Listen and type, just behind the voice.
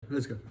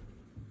let's go.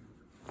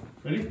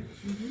 Ready?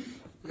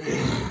 Ready?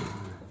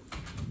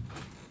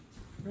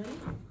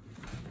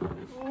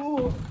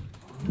 Oh.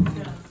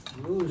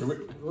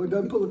 Oh,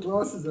 don't pull the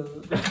glasses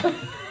over.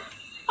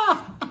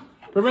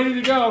 We're ready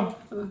to go.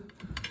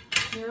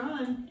 You're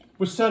on.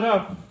 We're set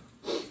up.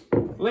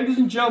 Ladies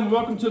and gentlemen,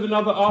 welcome to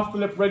another Off the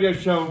Lip radio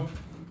show.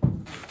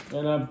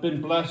 And I've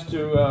been blessed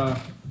to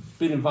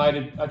be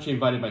invited, actually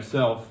invited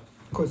myself.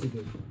 Of course you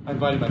did. I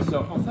invited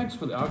myself. Oh, thanks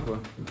for the aqua.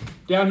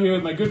 Down here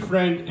with my good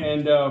friend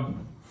and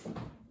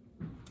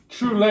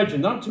true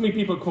legend. Not too many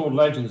people are called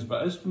legends,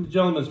 but this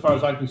gentleman, as far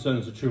as I'm concerned,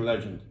 is a true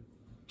legend.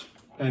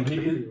 And he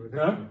is.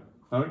 Huh?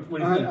 What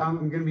do you think?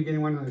 I'm going to be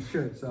getting one of those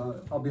shirts,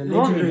 so I'll be a You're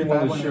legend getting if one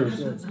I of have the one of those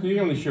shirts. shirts. You're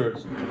getting one of the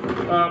shirts.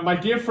 My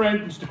dear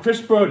friend, Mr.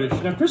 Chris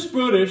Bertish. Now, Chris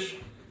Bertish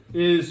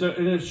is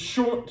in a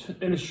short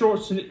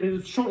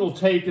little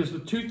take is the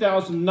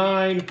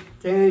 2009.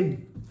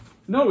 10.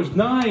 No, it was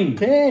 9.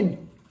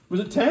 10. Was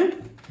it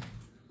 10?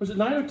 Was it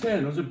 9 or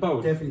 10? Or was it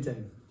both? Definitely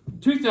 10.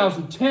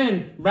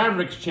 2010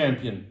 Mavericks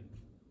champion.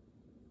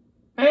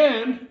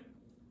 And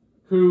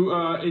who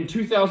in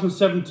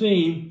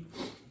 2017,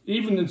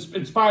 even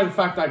in spite of the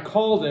fact I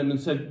called him and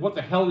said, what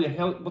the hell do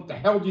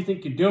you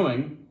think you're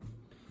doing?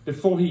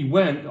 Before he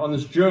went on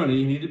this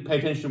journey, and he didn't pay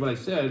attention to what I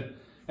said,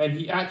 and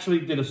he actually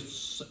did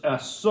a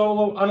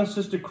solo,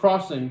 unassisted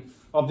crossing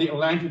of the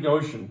Atlantic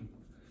Ocean.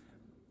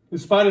 In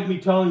spite of me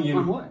telling you...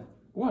 On what?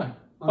 What?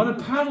 On a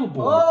paddleboard.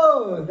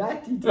 Oh,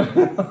 that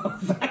detail.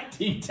 That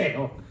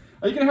detail.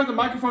 Are you going to have the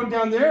microphone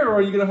down there, or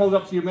are you going to hold it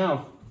up to your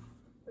mouth?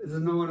 This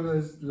is not one of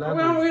those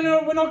Well, you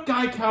know, we're not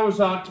Guy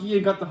Kawasaki.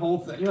 You got the whole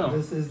thing, you know.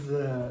 This is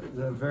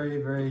the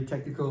very, very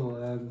technical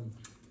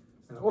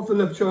Off the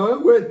Lip show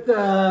with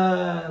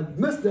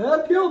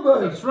Mr.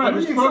 Pielberg. That's right, I'm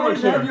really Mr. excited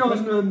Pielberg's to have here. you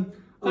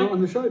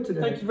on the show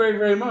today. Thank you very,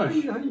 very much.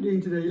 How are you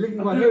doing today? You're looking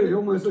quite hairy. It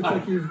almost looks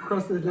like you've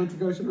crossed the Atlantic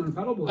Ocean on a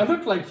paddleboard. I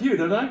look like you,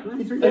 don't I?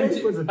 93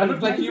 days, was it? I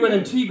look like you in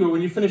Antigua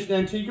when you finished in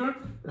Antigua,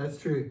 That's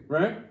true.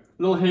 right? A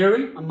little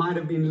hairy. I might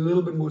have been a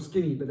little bit more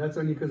skinny, but that's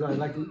only because I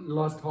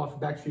lost half a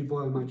Backstreet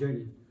Boy on my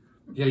journey.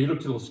 Yeah, you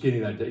looked a little skinny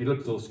that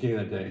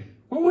day.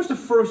 What was the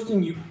first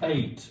thing you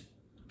ate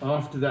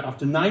after that?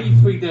 After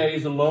 93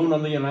 days alone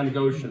on the Atlantic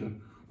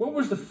Ocean, what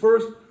was the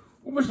first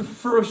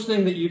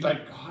thing that you'd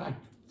like? God,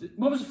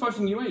 what was the first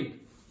thing you ate?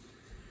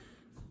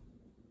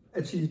 A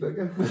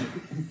cheeseburger.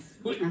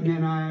 And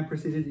then I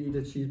proceeded to eat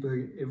a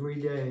cheeseburger every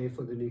day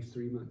for the next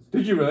 3 months.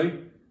 Did you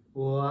really?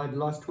 Well, I'd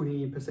lost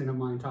 20% of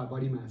my entire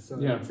body mass, so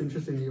Yeah. it's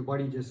interesting that your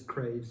body just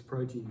craves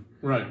protein.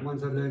 Right.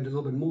 Once I learned a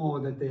little bit more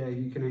that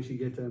you can actually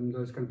get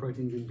those kind of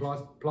proteins in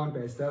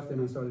plant-based stuff, then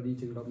I started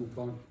eating a lot more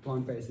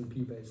plant-based and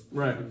pea-based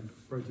Right.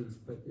 proteins.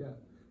 But yeah,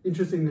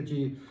 interesting that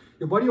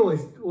your body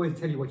always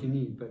tell you what you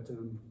need, but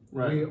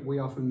Right. we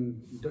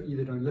often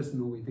either don't listen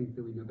or we think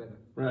that we know better.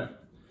 Right.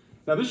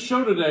 Now this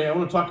show today, I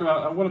want to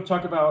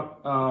talk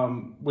about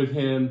with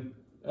him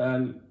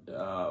and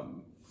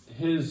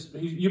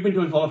you've been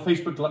doing a lot of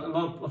Facebook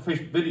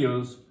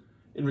videos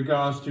in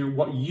regards to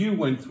what you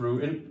went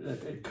through,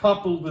 and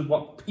coupled with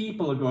what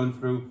people are going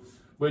through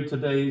with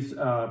today's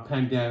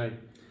pandemic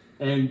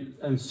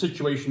and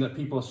situation that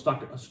people are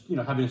stuck,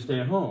 having to stay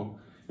at home.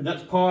 And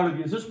that's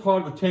is this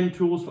part of the 10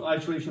 tools for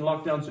isolation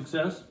lockdown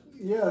success?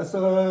 Yeah,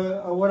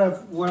 so what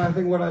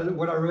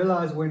I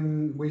realized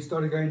when we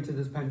started going into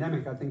this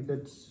pandemic, I think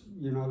that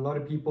a lot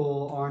of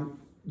people aren't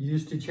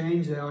used to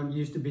change. They aren't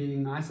used to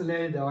being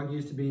isolated. They aren't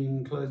used to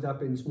being closed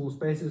up in small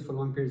spaces for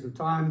long periods of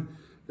time.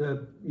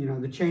 The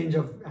change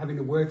of having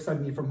to work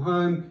suddenly from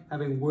home,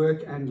 having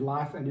work and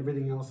life and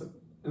everything else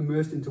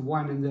immersed into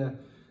one, and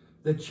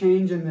the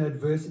change and the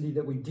adversity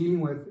that we're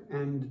dealing with,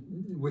 and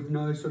with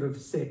no sort of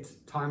set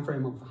time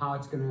frame of how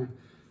it's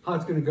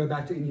gonna go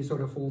back to any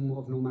sort of form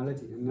of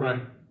normality. And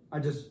Right. I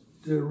just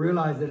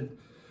realized that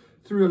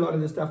through a lot of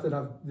the stuff that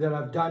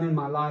I've done in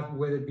my life,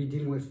 whether it be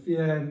dealing with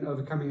fear and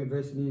overcoming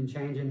adversity and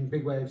change in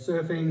big wave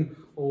surfing,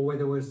 or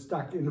whether it was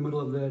stuck in the middle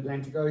of the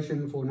Atlantic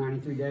Ocean for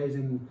 93 days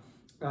in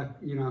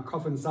a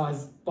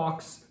coffin-sized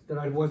box that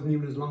I wasn't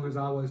even as long as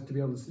I was to be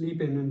able to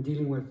sleep in, and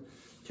dealing with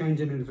change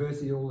and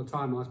adversity all the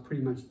time. I was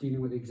pretty much dealing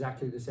with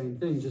exactly the same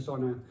thing, just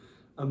on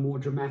a more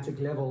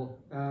dramatic level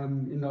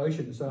in the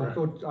ocean. So Right. I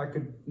thought I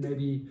could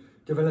maybe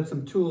develop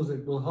some tools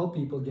that will help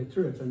people get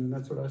through it, and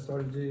that's what I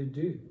started to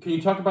do. Can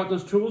you talk about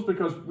those tools?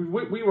 Because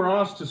we were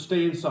asked to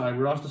stay inside.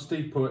 We were asked to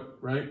stay put,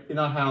 right, in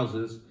our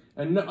houses,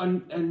 and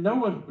no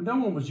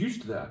one was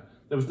used to that.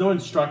 There was no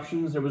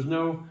instructions. There was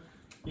no.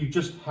 You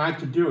just had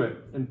to do it,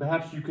 and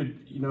perhaps you could,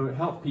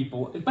 help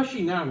people.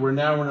 Especially now, we're in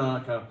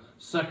like a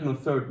second or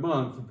third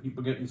month of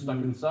people getting stuck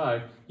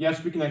inside.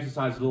 Yes, we can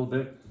exercise a little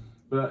bit,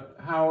 but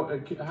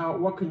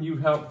what can you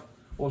help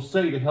or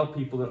say to help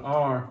people that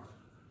are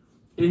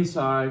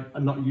inside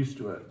and not used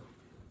to it?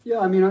 Yeah,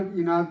 I mean,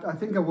 I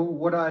think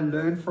what I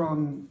learned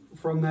from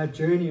that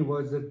journey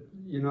was that,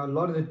 a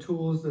lot of the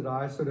tools that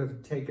I sort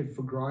of taken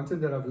for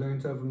granted that I've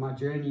learned over my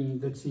journey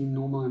that seem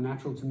normal and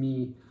natural to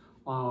me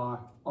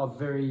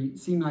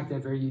seem like they're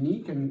very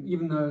unique. And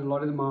even though a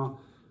lot of them are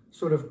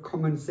sort of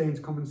common sense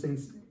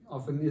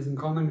often isn't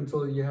common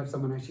until you have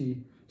someone actually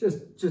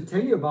just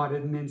tell you about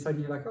it, and then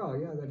suddenly you're like, oh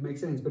yeah, that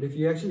makes sense. But if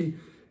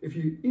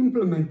you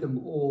implement them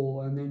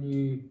all, and then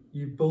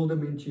you build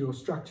them into your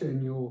structure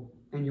and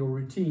your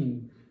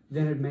routine,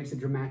 then it makes a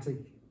dramatic,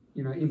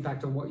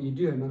 impact on what you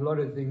do. And a lot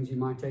of things you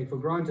might take for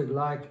granted,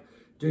 like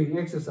doing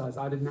exercise.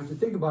 I didn't have to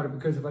think about it,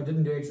 because if I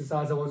didn't do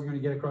exercise, I wasn't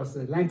going to get across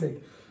the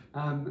Atlantic.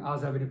 I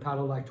was having to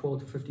paddle like 12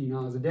 to 15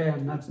 hours a day,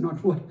 and that's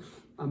not what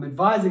I'm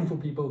advising for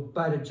people,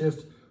 but it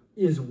just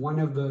is one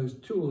of those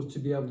tools to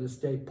be able to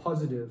stay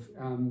positive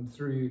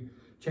through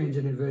change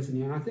and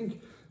adversity. And I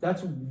think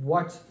that's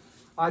what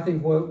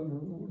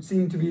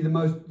seemed to be the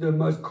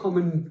most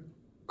common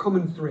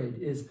thread,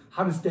 is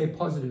how to stay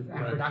positive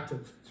and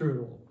productive through it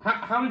all.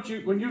 How did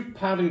you, when you're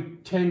paddling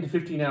 10 to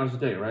 15 hours a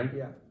day, right?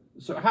 Yeah.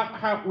 So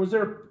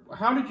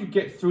how did you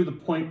get through the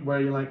point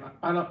where you're like,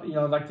 I don't,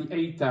 like the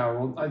 8th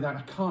hour,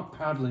 I can't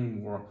paddle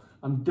anymore,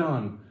 I'm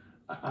done,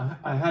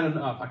 I had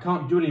enough, I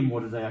can't do it anymore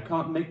today, I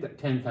can't make that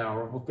 10th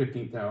hour or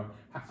 15th hour.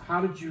 How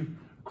did you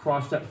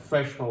cross that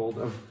threshold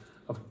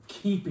of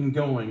keeping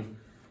going,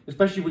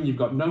 especially when you've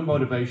got no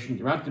motivation,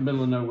 you're out in the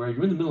middle of nowhere,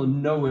 you're in the middle of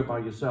nowhere by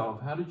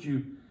yourself? How did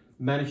you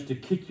manage to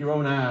kick your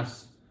own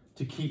ass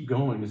to keep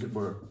going, as it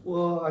were?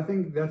 Well, I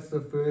think that's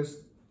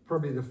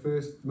probably the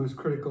first most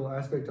critical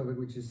aspect of it,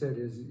 which you said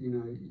is,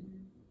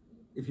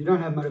 if you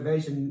don't have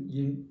motivation,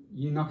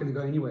 you're not going to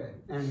go anywhere,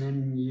 and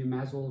then you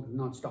might as well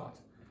not start.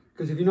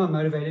 Because if you're not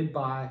motivated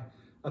by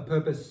a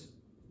purpose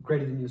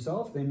greater than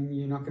yourself, then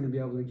you're not going to be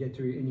able to get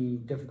through any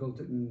difficult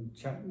and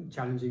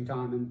challenging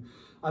time. And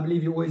I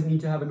believe you always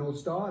need to have a North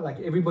Star. Like,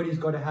 everybody's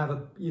got to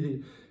have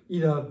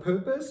either a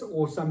purpose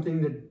or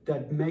something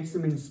that makes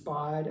them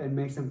inspired and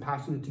makes them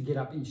passionate to get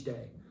up each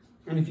day.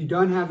 And if you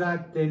don't have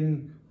that,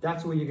 then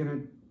that's where you're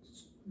going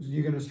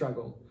to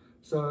struggle.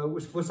 So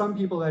for some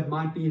people, that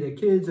might be their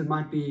kids, it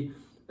might be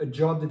a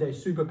job that they're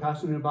super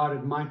passionate about,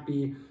 it might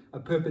be a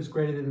purpose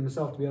greater than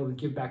themselves to be able to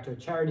give back to a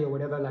charity or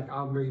whatever. Like,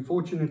 I'm very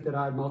fortunate that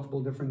I had multiple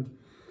different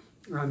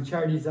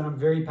charities that I'm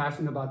very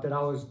passionate about, that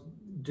I was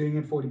doing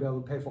it for, to be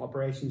able to pay for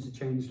operations to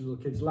change little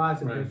kids'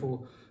 lives and pay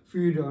for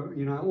food, or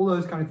all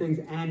those kind of things.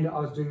 And I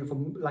was doing it for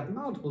like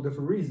multiple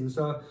different reasons.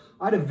 So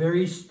I had a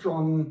very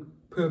strong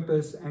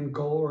purpose and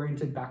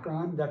goal-oriented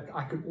background that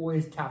I could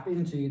always tap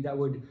into, that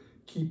would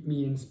keep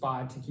me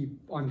inspired to keep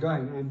on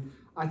going. And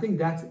I think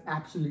that's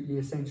absolutely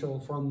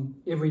essential from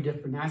every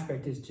different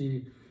aspect, is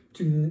to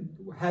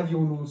have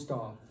your North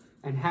Star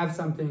and have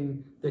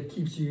something that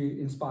keeps you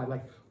inspired.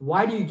 Like,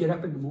 why do you get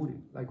up in the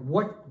morning? Like,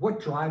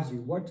 what drives you?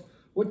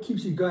 What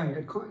keeps you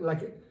going?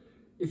 Like,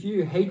 if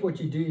you hate what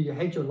you do, you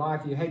hate your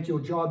life, you hate your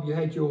job, you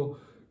hate your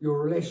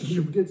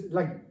relationship with kids,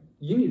 like,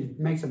 you need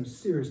to make some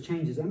serious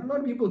changes. And a lot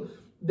of people,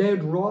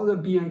 they'd rather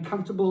be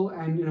uncomfortable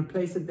and in a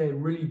place that they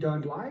really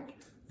don't like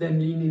than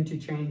lean into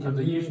change and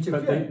lean into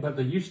fear. But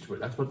they're used to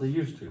it. That's what they're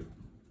used to.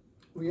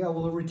 Well, yeah,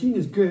 well, a routine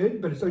is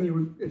good, but it's only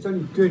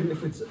good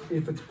if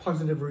it's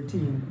positive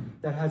routine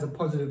that has a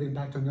positive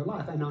impact on your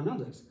life and on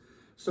others.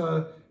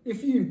 So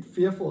if you're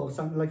fearful of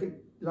something,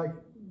 like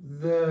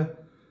the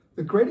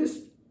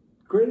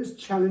greatest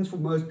challenge for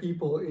most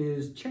people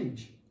is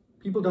change.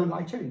 People don't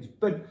like change,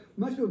 but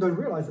most people don't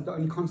realize that the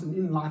only constant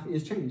in life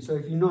is change. So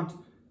if you're not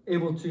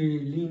able to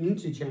lean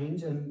into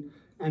change and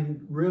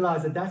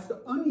realize that that's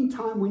the only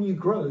time when you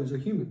grow as a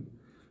human.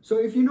 So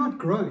if you're not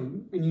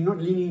growing and you're not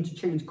leaning into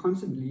change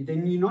constantly,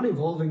 then you're not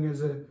evolving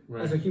as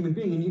a human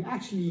being, and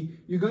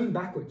you're going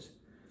backwards.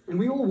 And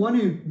we all want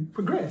to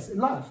progress in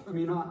life. I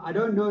mean, I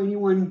don't know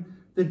anyone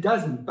that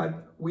doesn't,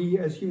 but we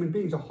as human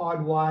beings are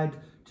hardwired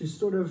to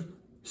sort of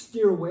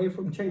steer away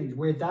from change,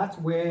 that's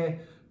where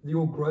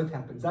your growth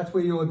happens. That's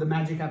where the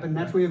magic happens.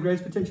 That's where your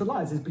greatest potential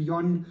lies, is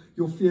beyond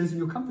your fears and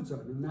your comfort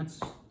zone. And that's...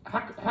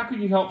 How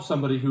can you help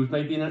somebody who's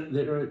maybe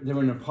they're in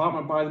an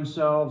apartment by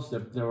themselves,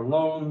 they're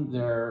alone,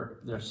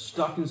 they're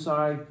stuck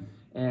inside,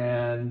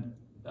 and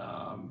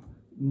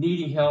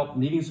needing help,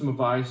 needing some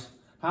advice?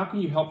 How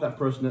can you help that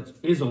person that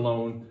is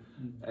alone,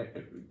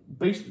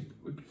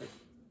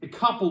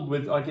 coupled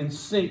with, like, in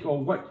sync,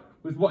 or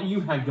with what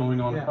you had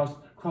going on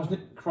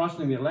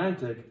crossing the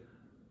Atlantic,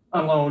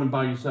 alone and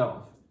by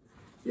yourself?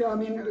 Yeah, I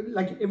mean,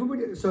 like,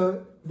 everybody.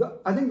 So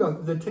I think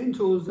the 10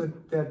 tools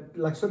that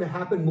like sort of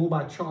happened more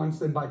by chance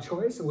than by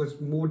choice. It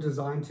was more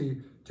designed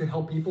to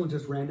help people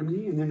just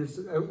randomly, and then it's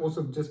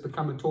also just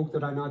become a talk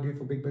that I now do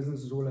for big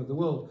businesses all over the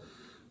world.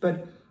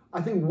 But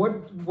I think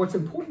what's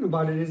important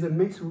about it is it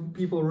makes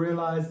people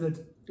realize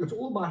that it's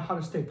all about how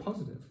to stay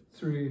positive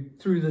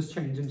through this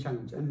change and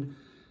challenge. And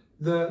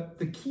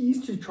the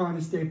keys to trying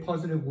to stay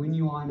positive when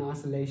you are in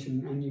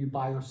isolation and you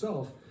by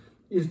yourself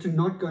is to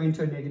not go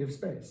into a negative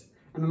space.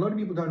 And a lot of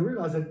people don't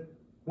realize that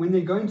when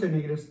they go into a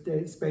negative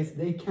space,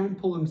 they can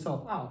pull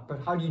themselves out.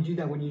 But how do you do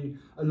that when you're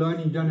alone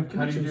and you don't have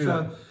connection?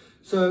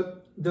 So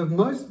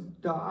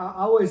I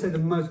always say the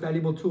most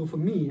valuable tool for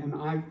me, and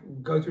I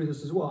go through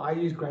this as well, I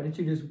use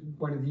gratitude as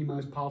one of the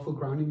most powerful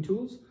grounding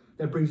tools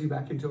that brings you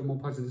back into a more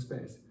positive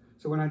space.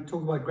 So when I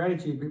talk about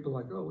gratitude, people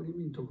are like, oh, what do you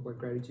mean talk about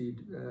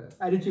gratitude?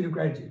 Attitude of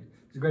gratitude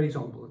is a great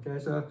example. Okay,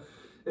 so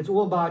it's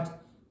all about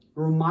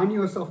reminding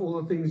yourself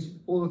all the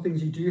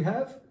things you do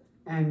have,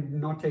 and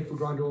not take for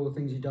granted all the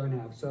things you don't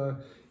have. So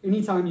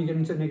anytime you get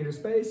into a negative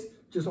space,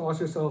 just ask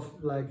yourself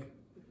like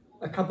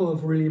a couple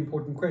of really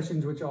important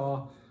questions, which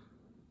are,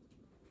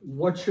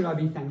 what should I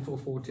be thankful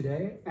for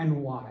today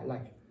and why?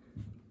 Like,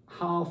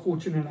 how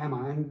fortunate am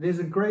I? And there's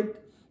a great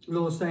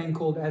little saying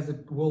called "As the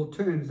World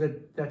Turns"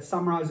 that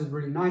summarizes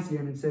really nicely,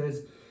 and it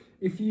says,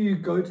 if you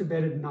go to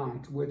bed at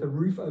night with a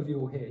roof over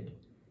your head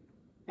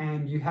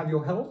and you have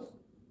your health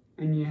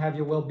and you have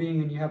your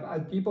well-being and you have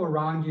other people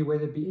around you,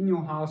 whether it be in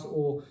your house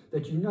or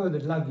that you know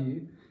that love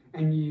you,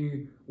 and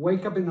you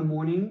wake up in the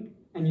morning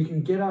and you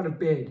can get out of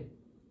bed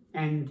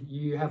and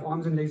you have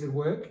arms and legs at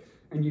work,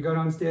 and you go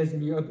downstairs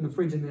and you open the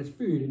fridge and there's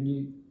food and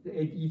you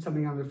eat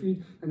something out of the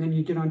food, and then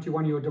you get onto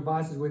one of your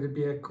devices, whether it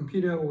be a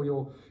computer or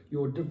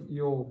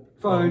your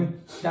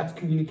phone, that's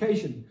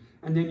communication.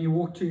 And then you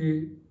walk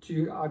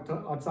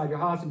outside your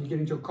house and you get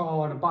into your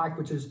car on a bike,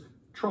 which is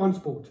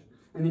transport.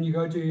 And then you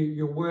go to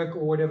your work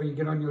or whatever, you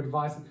get on your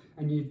device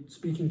and you're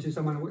speaking to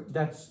someone,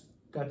 that's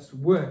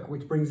work,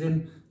 which brings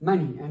in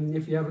money. And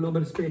if you have a little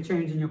bit of spare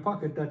change in your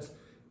pocket, that's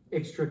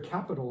extra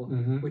capital,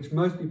 which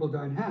most people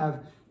don't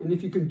have. And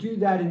if you can do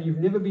that and you've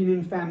never been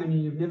in famine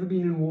and you've never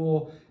been in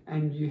war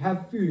and you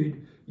have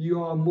food,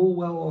 you are more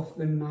well off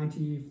than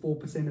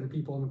 94% of the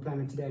people on the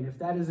planet today. And if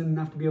that isn't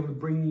enough to be able to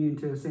bring you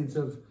into a sense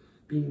of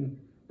being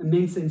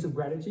immense sense of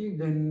gratitude,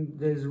 then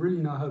there's really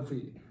no hope for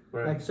you.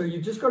 Right. Like, so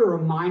you've just got to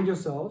remind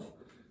yourself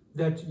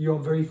that you're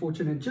very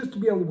fortunate. Just to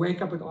be able to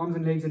wake up with arms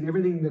and legs and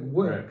everything that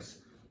works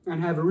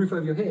and have a roof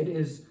over your head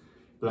is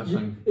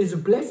a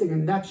blessing,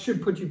 and that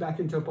should put you back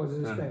into a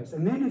positive space.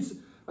 And then it's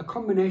a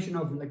combination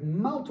of like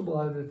multiple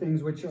other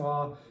things, which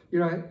are,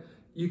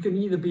 you can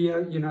either be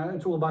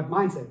it's all about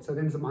mindset. So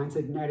then it's a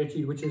mindset and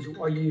attitude, which is,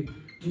 do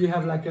you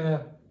have like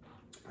a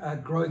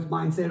growth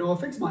mindset or a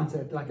fixed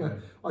mindset? Like,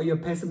 are you a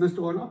pessimist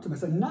or an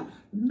optimist? And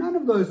none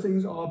of those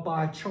things are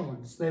by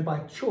chance. They're by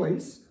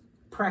choice,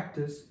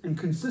 practice, and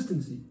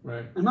consistency.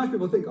 Right. And most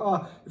people think,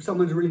 if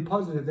someone's really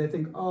positive, they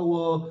think,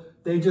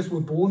 they just were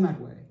born that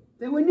way.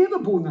 They were never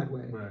born that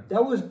way. Right.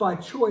 That was by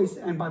choice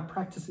and by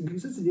practice and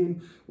consistency.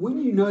 And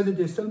when you know that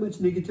there's so much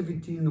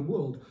negativity in the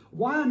world,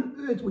 why on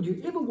earth would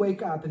you ever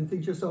wake up and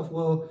think to yourself,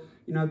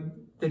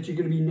 that you're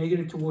going to be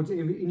negative towards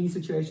any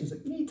situation? So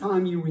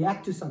anytime you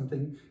react to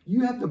something,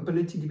 you have the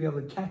ability to be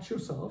able to catch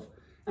yourself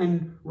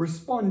and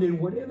respond in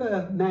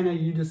whatever manner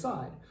you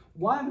decide.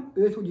 Why on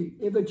earth would you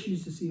ever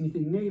choose to see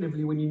anything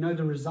negatively when you know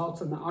the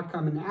results and the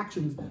outcome and the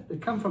actions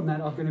that come from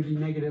that are going to be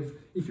negative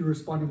if you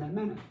respond in that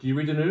manner? Do you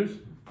read the news?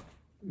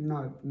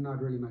 No,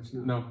 not really much,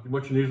 no. No. You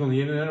watch the news on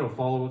the internet or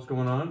follow what's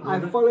going on? I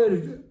follow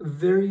it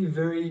very,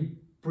 very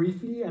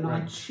briefly, and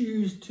Right. I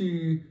choose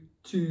to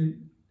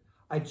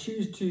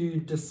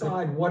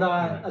decide what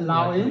I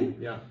allow in.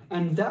 Yeah.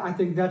 And I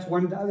think that's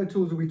one of the other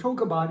tools that we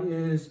talk about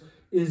is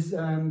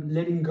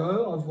letting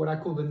go of what I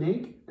call the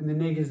neg, and the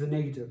neg is the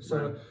negative.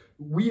 So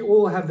we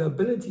all have the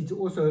ability to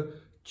also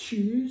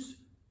choose,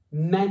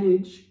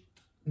 manage,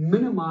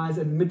 minimize,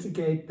 and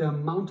mitigate the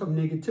amount of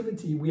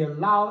negativity we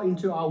allow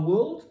into our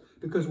world,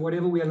 because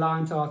whatever we allow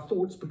into our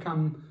thoughts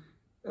become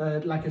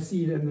like a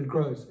seed, and it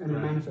grows and it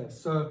manifests.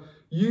 So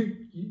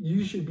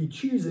you should be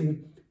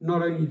choosing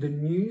not only the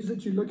news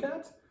that you look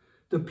at,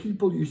 the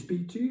people you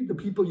speak to, the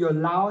people you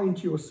allow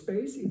into your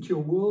space, into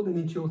your world, and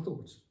into your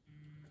thoughts.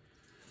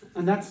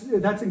 And that's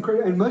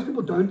incredible. And most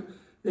people don't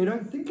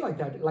think like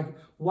that. Like,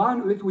 why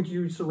on earth would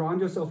you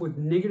surround yourself with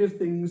negative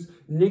things,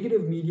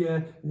 negative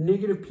media,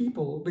 negative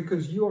people?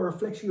 Because you are a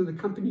reflection of the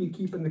company you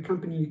keep, and the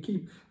company you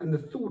keep, and the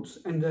thoughts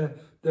and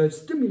the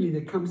stimuli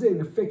that comes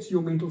in affects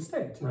your mental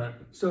state. Right.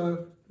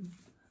 So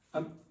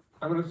I'd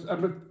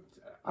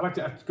like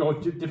to go a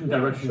different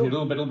direction a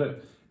little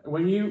bit.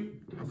 When you,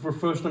 for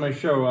first time I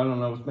show, I don't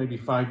know, it was maybe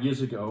 5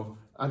 years ago,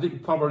 I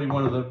think probably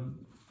one of the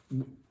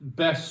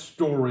best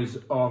stories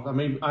of,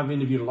 I've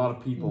interviewed a lot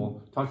of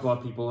people, talked to a lot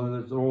of people,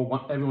 and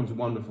everyone's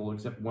wonderful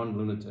except one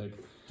lunatic.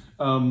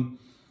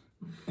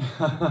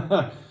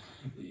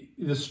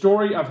 The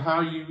story of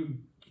how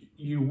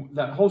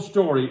that whole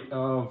story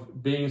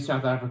of being in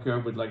South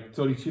Africa with like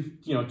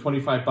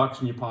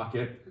 $25 in your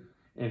pocket,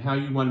 and how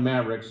you won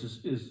Mavericks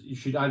is you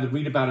should either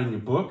read about it in your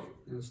book.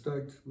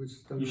 Stoked,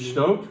 You're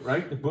stoked,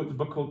 right? The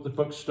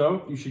book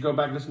Stoked. You should go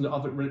back and listen to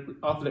Author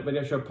That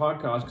Radio Show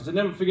podcast, because I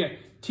never forget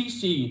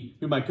TC,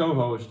 who my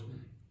co-host.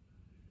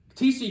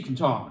 TC can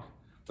talk,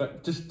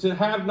 but just to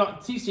have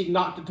TC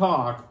not to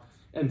talk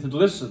and to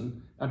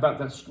listen about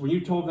that. When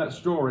you told that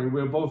story,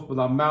 we were both with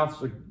our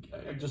mouths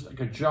just like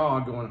a jaw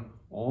going,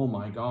 "Oh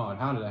my God,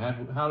 how the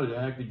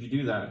heck did you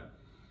do that?"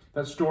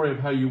 That story of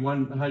how you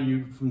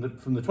from the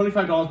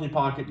 $25 in your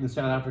pocket in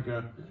South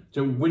Africa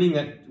to winning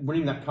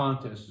that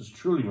contest is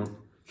truly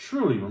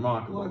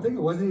remarkable. Well, I think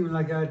it wasn't even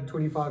like I had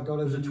 $25.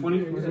 Was it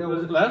 20? Was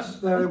it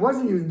less? It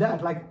wasn't even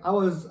that. Like, I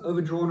was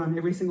overdrawn on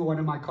every single one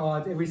of my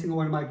cards, every single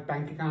one of my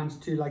bank accounts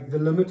to like the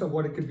limit of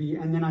what it could be,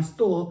 and then I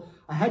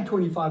had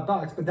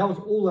 $25, but that was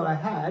all that I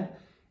had.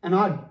 And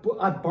I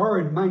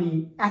borrowed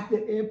money at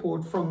the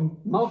airport from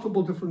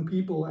multiple different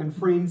people and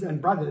friends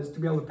and brothers to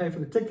be able to pay for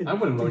the ticket. I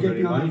wouldn't to loan get you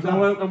any me on money. that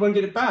I flight. won't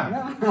get it back.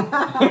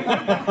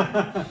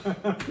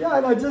 Yeah,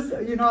 and I just,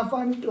 I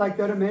find like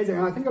that amazing.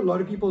 And I think a lot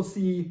of people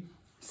see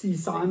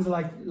signs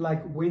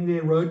like when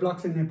there are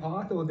roadblocks in their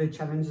path or their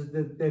challenges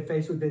that they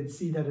face with, they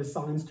see that as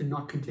signs to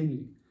not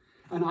continue.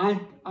 And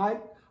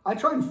I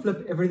try and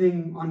flip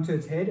everything onto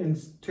its head and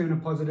turn a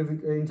positive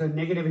into a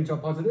negative into a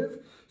positive.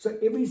 So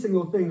every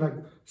single thing, like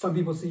some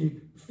people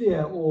see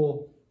fear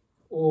or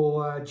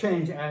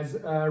change as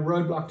a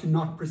roadblock to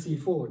not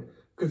proceed forward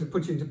because it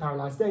puts you into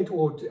paralyzed state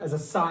or as a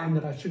sign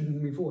that I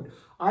shouldn't move forward.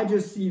 I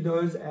just see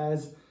those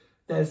as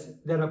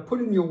that are put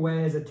in your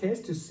way as a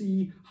test to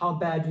see how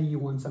badly you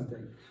want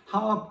something.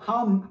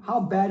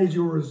 How bad is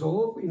your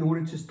resolve in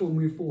order to still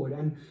move forward?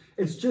 And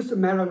it's just a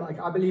matter of, like,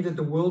 I believe that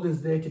the world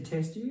is there to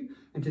test you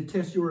and to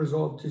test your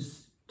resolve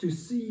to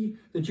see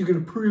that you're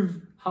going to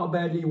prove how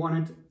badly you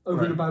want it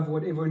over and above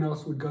what everyone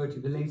else would go to,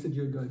 the lengths that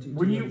you would go to.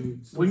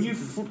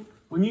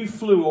 When you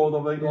flew all the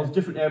way, all the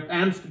different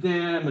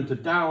Amsterdam and to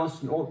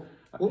Dallas and all.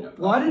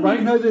 Well, I didn't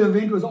even know the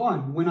event was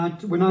on when I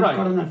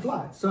got on that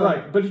flight. So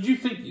but did you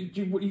think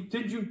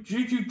did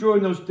you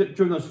during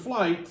those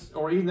flights,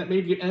 or even that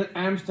maybe at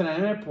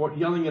Amsterdam airport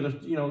yelling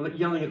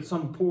at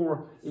some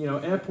poor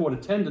airport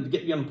attendant to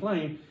get you on the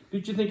plane?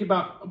 Did you think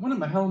about what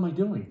the hell am I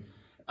doing?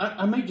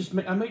 I may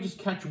just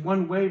catch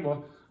one wave,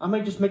 or I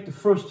may just make the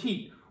first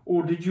heat.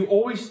 Or did you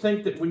always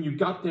think that when you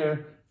got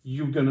there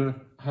you're gonna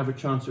have a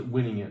chance at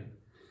winning it?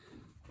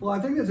 Well, I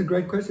think that's a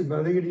great question, but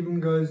I think it even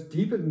goes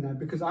deeper than that,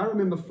 because I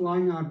remember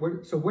flying out.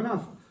 So when I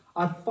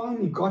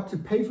finally got to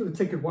pay for the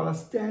ticket while I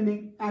was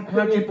standing at the airport.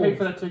 How did you pay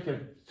for that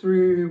ticket?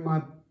 Through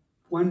my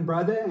one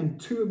brother and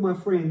two of my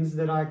friends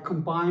that I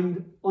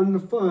combined on the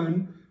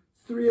phone,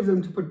 three of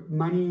them to put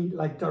money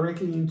like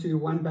directly into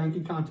one bank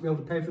account to be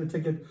able to pay for the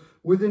ticket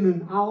within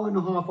an hour and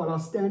a half while I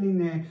was standing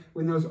there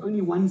when there was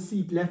only one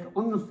seat left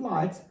on the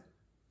flight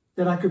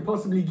that I could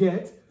possibly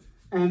get.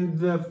 And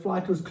the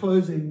flight was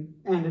closing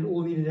and it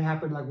all needed to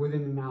happen like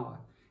within an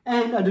hour.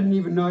 And I didn't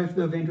even know if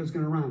the event was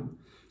going to run.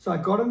 So I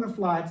got on the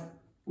flight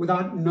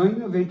without knowing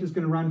the event was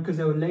going to run because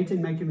they were late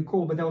in making the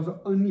call, but that was the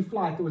only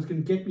flight that was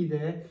going to get me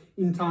there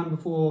in time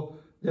before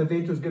the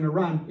event was going to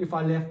run if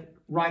I left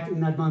right in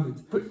that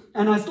moment.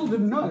 And I still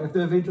didn't know if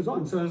the event was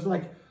on. So it was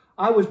like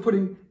I was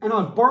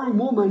borrowing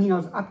more money. I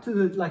was up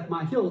to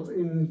my hilt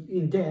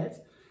in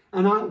debt.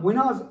 And when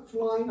I was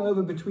flying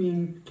over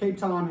between Cape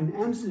Town and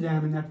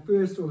Amsterdam in that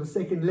first or the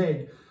second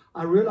leg,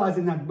 I realized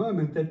in that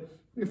moment that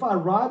if I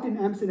arrived in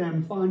Amsterdam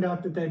and found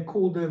out that they'd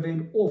called the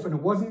event off and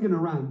it wasn't going to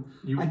run,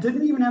 I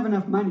didn't even have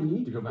enough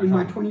money in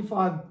my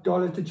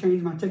 $25 to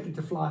change my ticket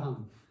to fly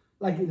home.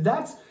 Like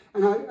that's,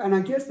 and I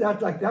guess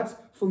that's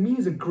for me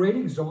is a great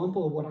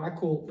example of what I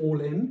call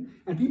all in.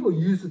 And people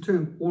use the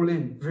term all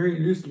in very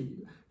loosely.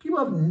 People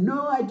have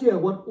no idea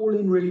what all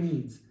in really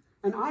means.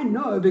 And I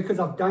know because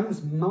I've done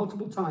this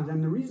multiple times.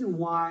 And the reason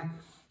why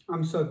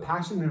I'm so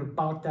passionate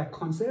about that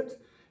concept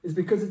is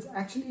because it's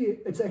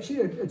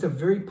a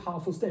very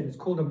powerful state. It's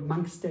called a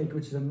monk state,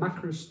 which is a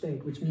makrish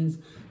state, which means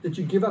that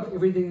you give up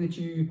everything that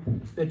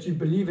you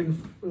believe in,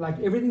 like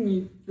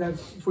everything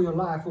that's for your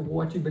life or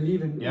what you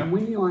believe in. Yeah. And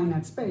when you are in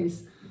that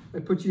space,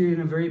 it puts you in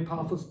a very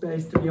powerful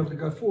space to be able to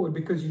go forward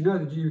because you know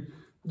that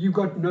you've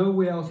got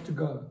nowhere else to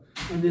go.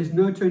 And there's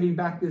no turning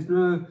back. There's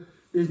no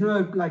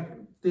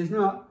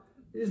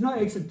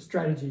exit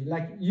strategy.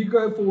 Like you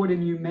go forward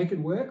and you make it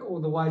work, or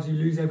otherwise you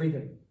lose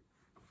everything.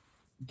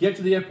 Get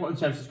to the airport in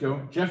San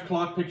Francisco. Jeff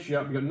Clark picks you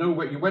up. You got no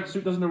wet. Your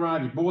wetsuit doesn't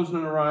arrive. Your boards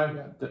don't arrive.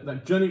 Yeah.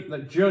 That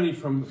journey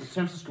from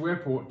San Francisco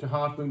Airport to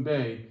Half Moon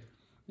Bay.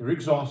 You're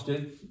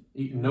exhausted.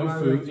 Eating no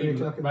food.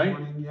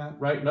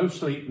 Right. No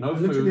sleep. No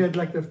food. I literally had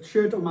like the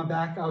shirt on my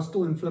back. I was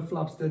still in flip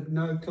flops.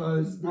 No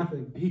clothes.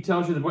 Nothing. He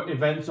tells you the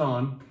event's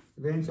on.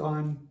 Event's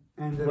on.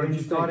 And the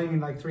event's starting in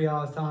like 3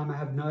 hours time. I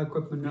have no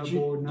equipment,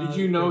 board. Did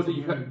you know that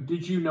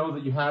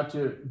you had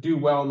to do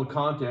well in the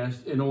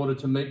contest in order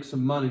to make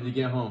some money to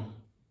get home?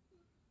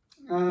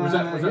 Was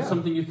that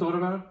something you thought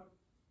about?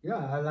 Yeah,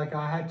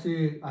 I had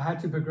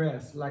to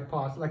progress,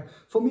 past.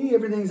 For me,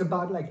 everything's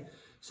about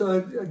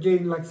so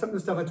again, some of the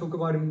stuff I talk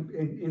about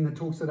in the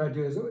talks that I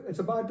do is it's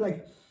about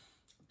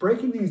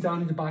breaking things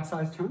down into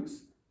bite-sized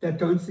chunks that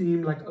don't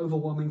seem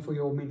overwhelming for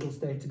your mental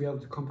state to be able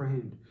to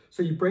comprehend.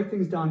 So you break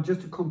things down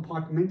just to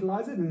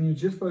compartmentalize it, and you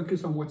just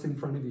focus on what's in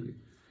front of you.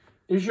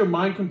 Is your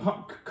mind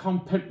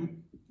compartmentalizing?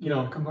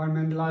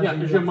 Yeah,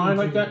 is your mind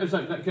like that? It's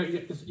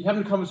you're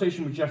having a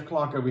conversation with Jeff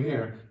Clark over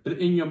here, but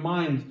in your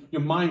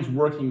mind's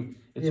working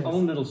its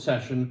own little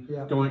session,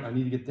 going, I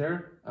need to get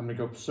there, I'm going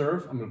to go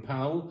surf, I'm going to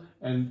paddle,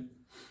 and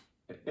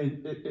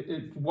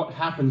it's what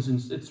happens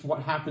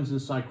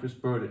inside Chris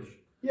Bertish.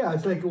 Yeah,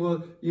 it's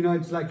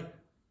it's like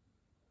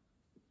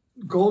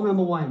goal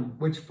number one,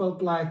 which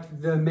felt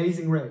like the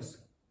amazing race.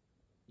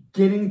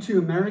 Getting to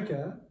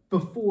America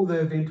before the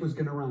event was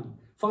going to run.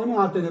 Finding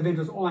out that the event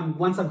was on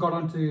once I got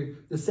onto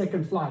the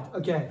second flight.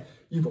 Okay,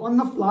 you've on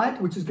the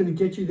flight, which is going to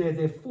get you there.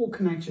 There are 4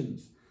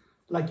 connections.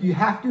 You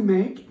have to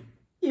make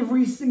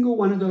every single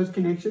one of those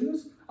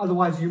connections.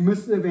 Otherwise, you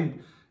miss the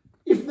event.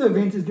 If the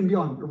event is going to be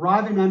on,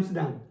 arrive in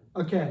Amsterdam.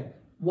 Okay.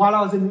 While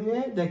I was in the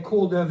air, they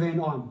called the event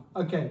on.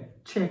 Okay.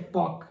 Check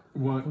box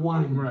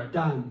one. Right.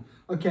 Done.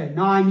 Okay.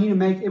 Now I need to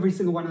make every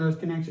single one of those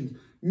connections.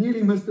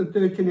 Nearly missed the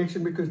third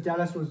connection because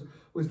Dallas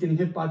was getting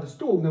hit by the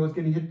storm. They was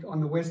getting hit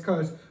on the West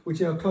Coast, which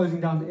they were closing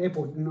down the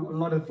airport, and a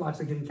lot of flights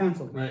are getting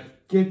cancelled. Right.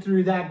 Get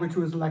through that, which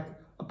was like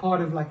a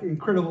part of like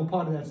incredible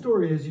part of that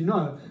story, as you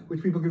know,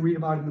 which people can read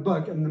about in the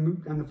book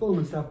and the film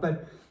and stuff.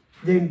 But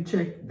then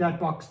check that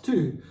box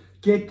 2.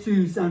 Get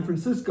to San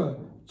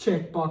Francisco.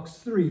 Check box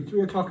 3.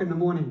 3 o'clock in the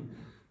morning.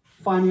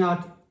 Finding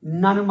out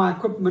none of my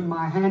equipment,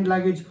 my hand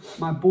luggage,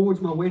 my boards,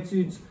 my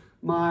wetsuits,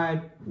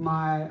 my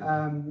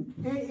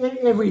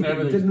everything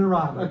didn't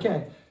arrive.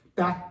 Okay,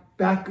 back,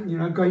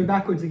 going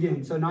backwards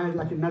again. So now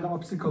like another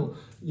obstacle.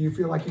 You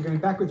feel like you're going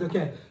backwards.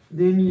 Okay,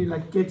 then you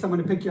like get someone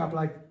to pick you up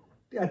like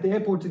at the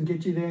airport and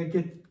get you there.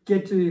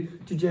 Get to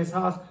Jeff's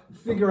house.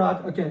 Figure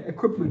out get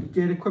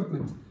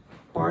equipment.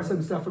 Borrow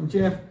some stuff from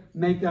Jeff.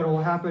 Make that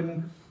all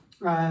happen.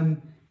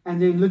 And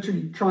then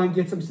literally try and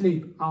get some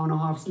sleep. Hour and a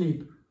half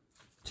sleep.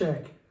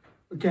 Check.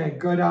 Okay,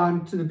 go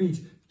down to the beach.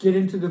 Get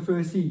into the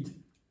first heat.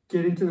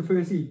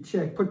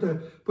 Check. Put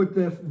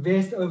the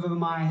vest over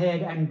my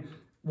head and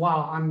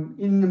wow, I'm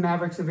in the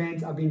Mavericks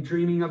event. I've been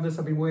dreaming of this.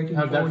 I've been working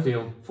How'd that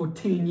feel? For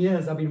 10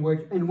 years. I've been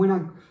working. And when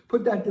I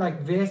put that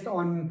like vest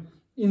on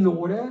in the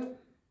water,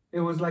 it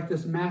was like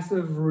this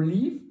massive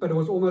relief, but it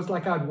was almost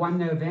like I'd won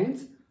the event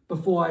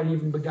before I'd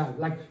even begun.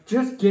 Like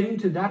just getting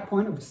to that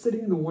point of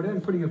sitting in the water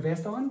and putting a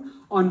vest on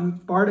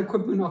borrowed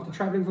equipment after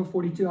traveling for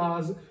 42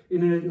 hours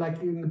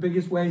in the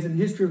biggest ways in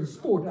the history of the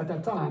sport at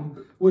that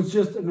time was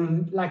just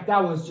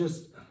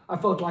I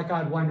felt like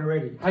I'd won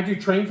already. Had you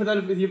trained for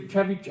that?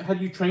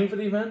 Had you trained for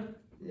the event?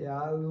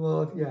 Yeah,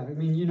 well, yeah. I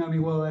mean, you know me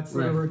well. That's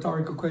a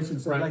rhetorical question.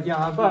 So, right. like,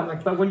 yeah.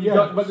 But when you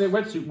got the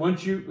wetsuit,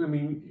 once you, I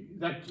mean,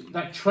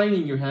 that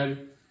training you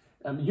had,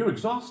 you're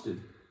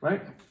exhausted,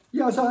 right?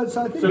 Yeah. So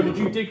I think. So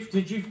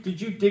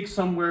did you dig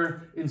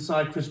somewhere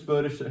inside Chris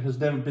Bertish that has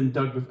never been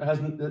dug,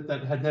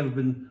 that had never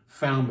been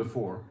found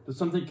before? Did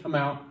something come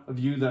out of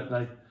you that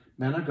like,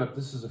 man,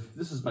 this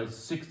is my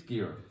 6th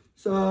gear?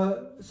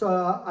 So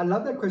I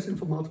love that question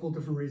for multiple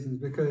different reasons,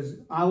 because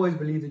I always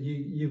believe that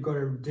you've got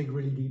to dig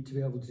really deep to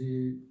be able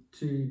to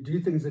do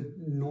things that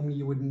normally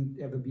you wouldn't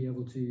ever be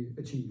able to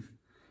achieve.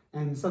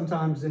 And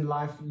sometimes in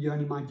life you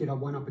only might get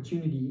one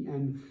opportunity.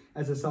 And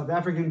as a South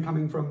African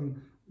coming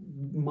from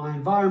my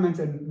environment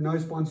and no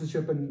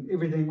sponsorship and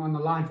everything on the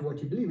line for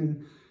what you believe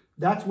in,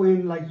 that's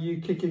when like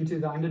you kick into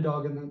the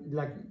underdog and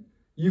like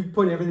you've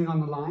put everything on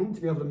the line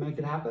to be able to make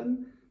it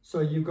happen. So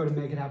you've got to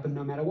make it happen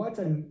no matter what.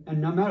 And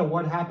no matter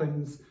what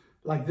happens,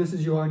 like this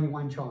is your only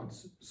one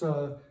chance.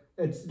 So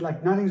it's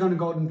like nothing's on a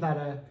golden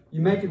platter.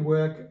 You make it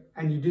work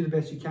and you do the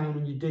best you can,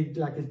 and you dig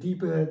like as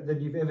deeper than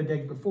you've ever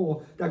dug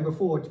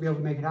before to be able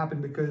to make it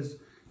happen, because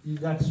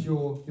that's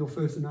your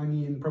first and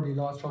only and probably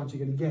last chance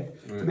you're going to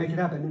get to make it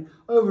happen. And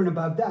over and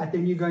above that,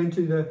 then you go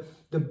into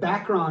the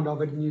background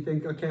of it and you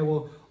think, okay,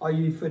 well, are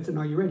you fit and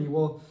are you ready?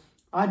 Well,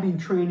 I've been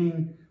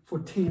training for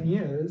 10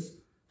 years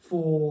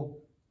for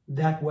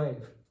that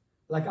wave.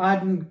 Like I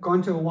hadn't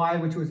gone to Hawaii,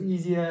 which was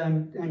easier,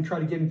 and try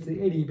to get into the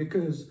Eddy,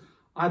 because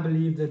I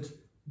believe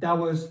that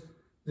was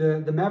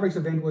the Mavericks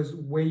event was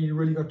where you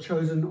really got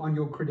chosen on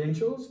your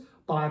credentials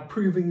by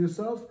proving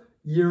yourself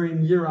year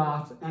in, year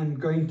out, and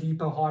going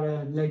deeper, harder,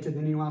 and later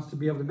than anyone else to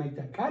be able to make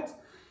that cut.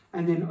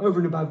 And then over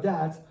and above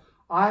that,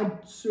 I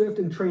surfed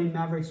and trained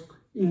Mavericks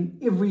in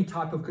every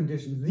type of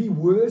condition, the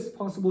worst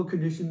possible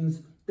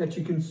conditions that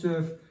you can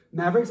surf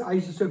Mavericks. I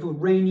used to surf with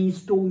rainy,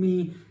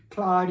 stormy,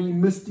 cloudy,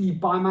 misty,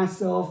 by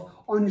myself,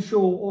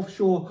 onshore,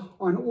 offshore,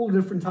 on all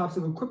different types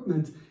of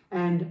equipment.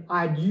 And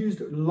I'd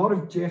used a lot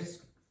of Jeff's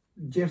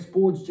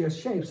boards, Jeff's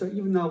shapes. So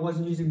even though I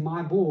wasn't using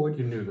my board,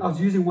 I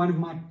was using one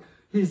of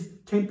his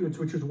templates,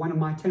 which was one of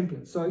my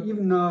templates. So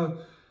even though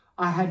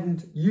I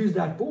hadn't used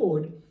that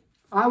board,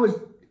 I was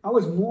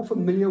more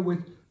familiar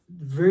with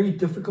very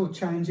difficult,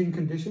 challenging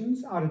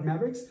conditions out at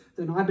Mavericks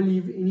than I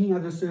believe any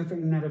other surfer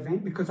in that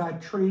event, because I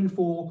trained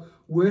for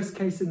worst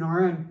case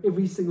scenario in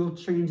every single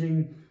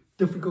changing,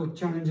 difficult,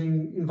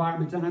 challenging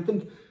environment. And I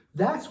think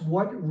that's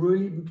what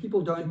really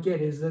people don't get,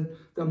 is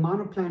that the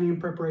amount of planning and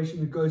preparation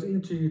that goes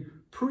into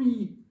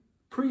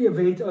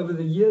pre-event over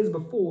the years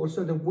before,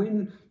 so that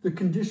when the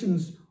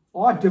conditions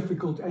are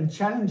difficult and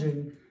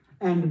challenging,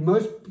 and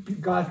most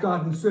guys go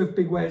out and surf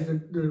big waves, the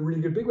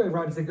really good big wave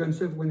riders, they go and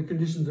surf when the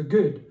conditions are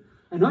good,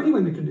 and only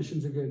when the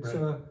conditions are good. Right.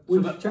 So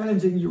when it's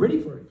challenging, you're ready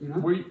for it, you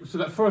know? So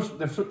that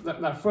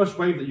first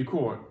wave that you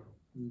caught,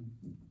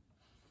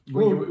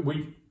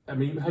 I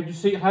mean, had you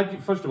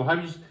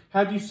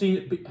seen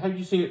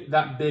it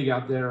that big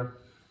out there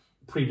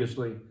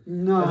previously?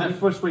 No. And that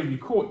first wave you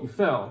caught, you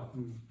fell.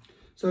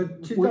 So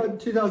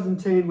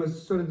 2010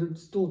 was sort of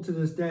still to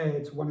this day,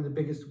 it's one of the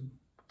biggest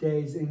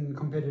days in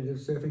competitive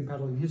surfing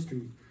paddling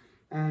history.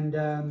 And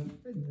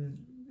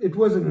it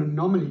was an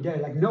anomaly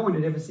day. Like no one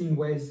had ever seen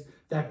waves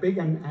that big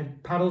and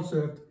had paddle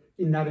surfed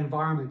in that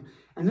environment.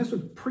 And this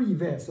was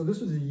pre-vest, so this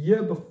was the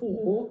year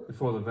before.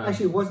 Before the vest.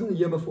 Actually, it wasn't the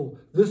year before.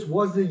 This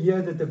was the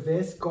year that the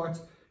vest got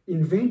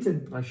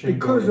invented By Shane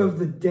because Dorian. of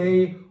the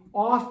day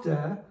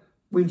after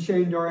when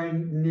Shane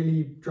Dorian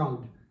nearly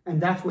drowned. And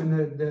that's when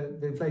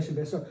the inflation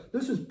vest. So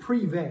this was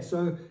pre-vest.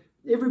 So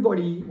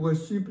everybody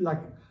was super,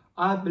 like,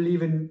 I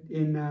believe in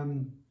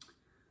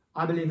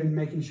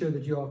making sure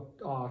that you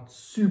are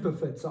super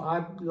fit. So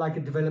I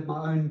developed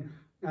my own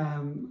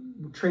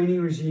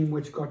training regime,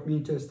 which got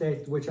me to a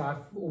state which I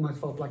almost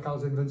felt like I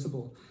was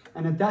invincible.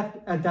 And at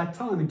that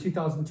time in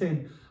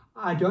 2010,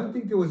 I don't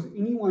think there was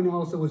anyone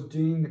else that was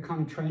doing the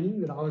kind of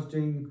training that I was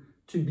doing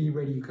to be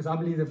ready, because I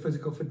believe that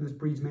physical fitness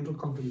breeds mental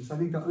confidence. I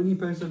think the only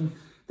person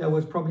that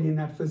was probably in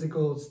that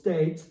physical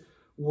state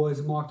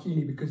was Mark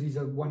Keeley, because he's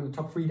one of the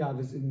top free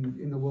divers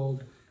in the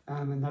world,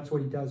 and that's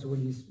what he does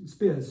when he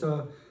spears.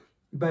 So,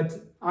 but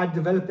I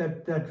developed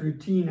that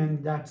routine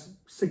and that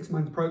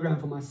 6-month program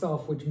for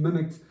myself, which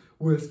mimicked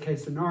worst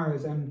case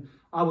scenarios, and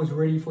I was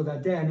ready for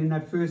that day. And in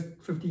that first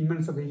 15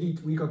 minutes of the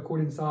heat, we got caught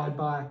inside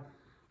by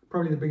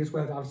probably the biggest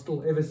wave I've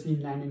still ever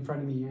seen land in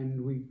front of me,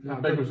 and How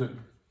big was it?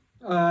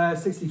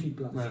 60 feet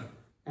plus. Right.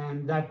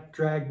 And that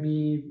dragged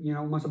me,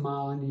 almost a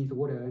mile underneath the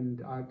water,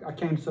 and I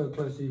came so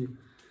close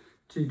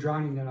to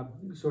drowning that I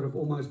sort of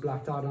almost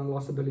blacked out, and I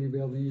lost the ability to be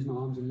able to use my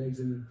arms and legs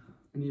and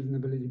even the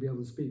ability to be able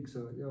to speak.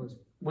 So it was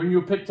When you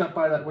were picked up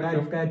by that,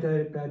 bad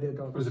day at the it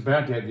office. was a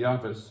bad day at the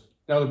office.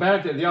 Now the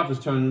bad day at the office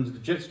turned into the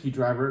jet ski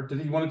driver. Did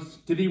he want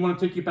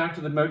to take you back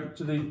to the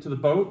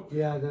boat?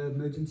 Yeah, the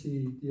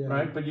emergency. Yeah.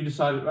 Right, but you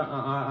decided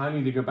I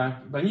need to go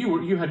back. But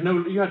you had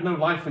no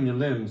life in your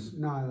limbs.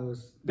 No, it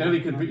was You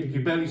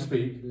could barely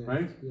speak, left.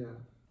 right? Yeah.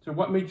 So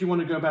what made you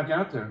want to go back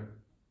out there?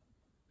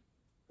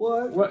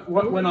 What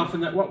What went off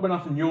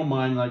in your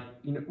mind? Like,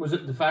 was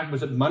it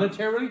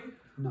monetarily?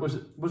 No.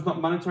 Was not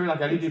monetary?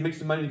 Like, I need to make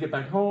some money to get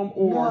back home,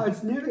 or No,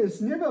 it's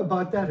never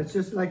about that. It's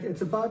just like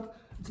it's about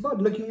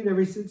looking at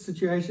every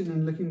situation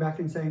and looking back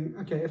and saying,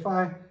 okay,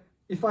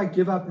 if I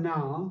give up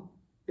now,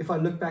 if I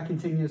look back in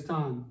 10 years'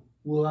 time,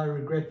 will I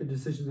regret the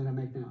decision that I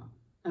make now?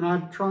 And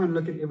I try and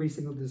look at every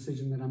single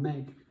decision that I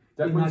make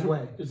in that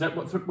way. Is that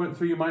what went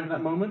through your mind at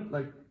that moment?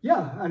 Like,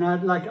 Yeah, and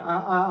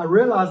I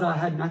realized I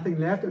had nothing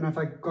left, and if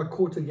I got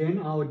caught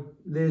again,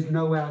 there's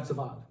no way I'd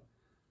survive.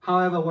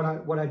 However,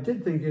 what I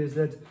did think is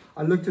that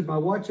I looked at my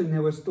watch and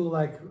there was still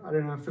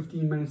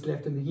 15 minutes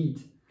left in the heat,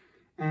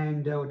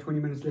 and or 20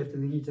 minutes left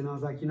in the heat, and I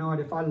was like, you know what?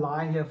 If I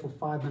lie here for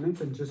 5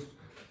 minutes and just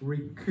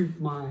recoup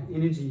my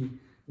energy,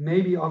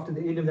 maybe after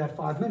the end of that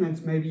 5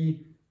 minutes,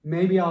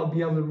 maybe I'll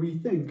be able to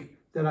rethink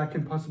that I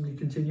can possibly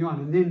continue on.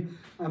 And then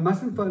I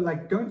mustn't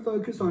don't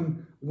focus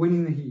on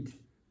winning the heat.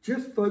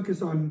 Just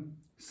focus on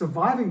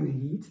surviving the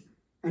heat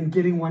and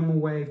getting one more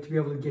wave to be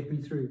able to get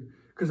me through.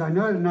 Because I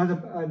know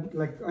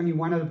only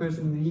one other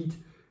person in the heat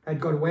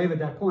had got a wave at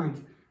that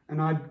point, and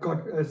I'd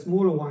got a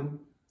smaller one,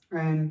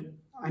 and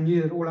I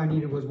knew that all I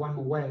needed was one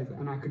more wave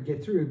and I could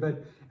get through.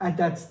 But at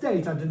that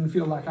state, I didn't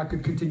feel like I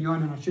could continue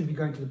on and I should be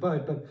going to the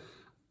boat. But,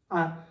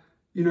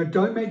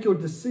 don't make your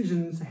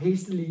decisions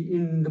hastily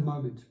in the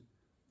moment.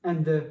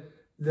 And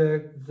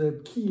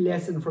the key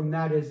lesson from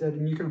that is that,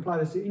 and you can apply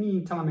this to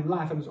any time in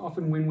life, and it's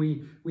often when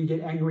we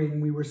get angry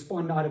and we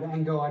respond out of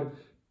anger,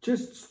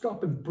 just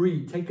stop and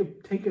breathe.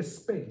 Take a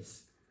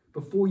space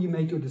before you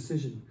make your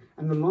decision.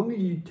 And the longer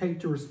you take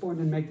to respond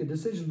and make the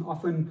decision,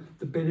 often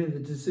the better the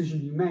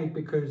decision you make,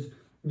 because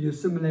you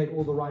assimilate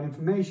all the right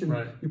information,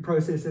 right. You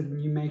process it,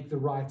 and you make the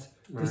right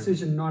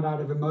decision, not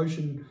out of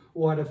emotion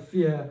or out of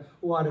fear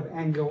or out of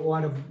anger or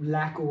out of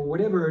lack or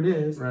whatever it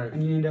is, right.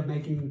 And you end up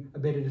making a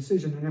better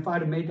decision. And if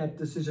I'd have made that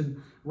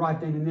decision right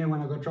then and there when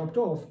I got dropped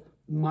off,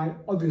 my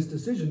obvious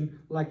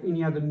decision, like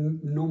any other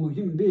normal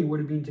human being,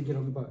 would have been to get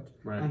on the boat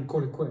and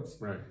call it quits.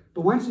 Right.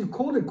 But once you've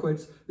called it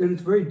quits, then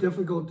it's very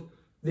difficult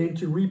then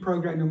to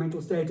reprogram your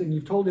mental state, and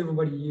you've told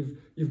everybody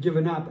you've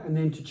given up, and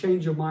then to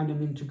change your mind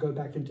and then to go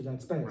back into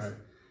that space. Right.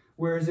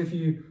 Whereas if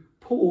you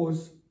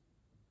pause,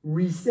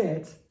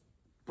 reset,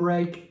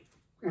 break,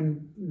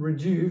 and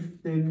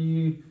rejuve, then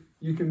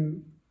you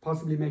can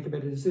possibly make a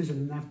better decision,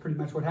 and that's pretty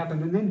much what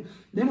happened. And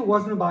then it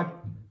wasn't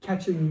about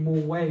catching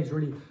more waves,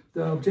 really.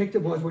 The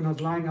objective was, when I was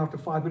lying after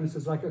 5 minutes,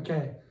 it's like,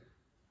 okay,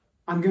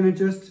 I'm going to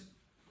just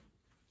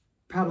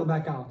paddle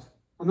back out.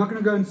 I'm not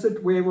going to go and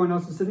sit where everyone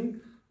else is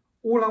sitting.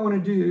 All I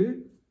want to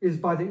do is,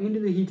 by the end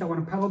of the heat, I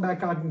want to paddle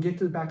back out and get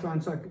to the back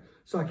line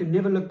so I can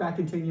never look back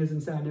in 10 years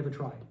and say I never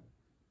tried.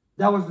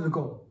 That was the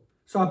goal.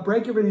 So I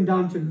break everything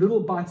down to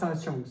little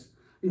bite-sized chunks.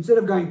 Instead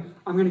of going,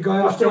 I'm going to go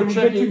out there and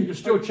get to... You're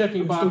still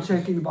checking boxes. Still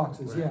checking the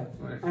boxes, right. yeah.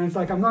 Right. And it's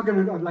like, I'm not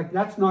going to...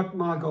 that's not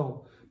my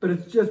goal. But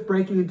it's just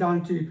breaking it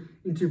down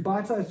into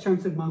bite-sized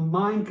chunks that my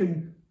mind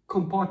can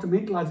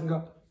compartmentalize and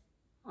go,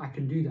 I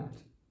can do that.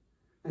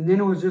 And then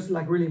it was just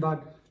really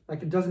about...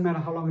 it doesn't matter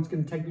how long it's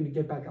going to take me to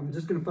get back. I'm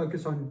just going to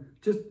focus on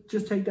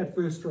just take that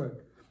first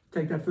stroke.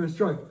 Take that first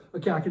stroke.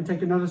 Okay, I can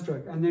take another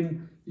stroke. And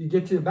then you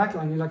get to the back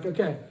line. You're like,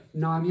 okay,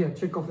 now I'm here.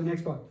 Check off the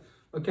next box.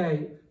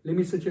 Okay, let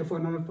me sit here for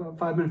another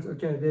 5 minutes.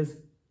 Okay, there's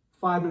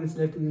 5 minutes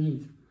left in the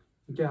heat.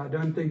 Okay, I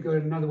don't think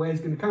another wave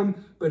is going to come,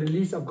 but at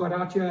least I've got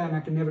out here and I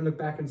can never look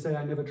back and say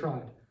I never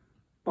tried.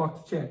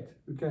 Box checked.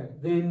 Okay,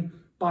 then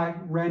by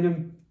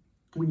random,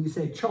 when you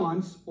say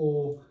chance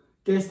or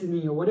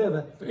destiny or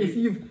whatever, if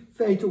you've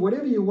fate or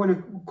whatever you want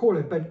to call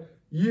it, but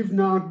you've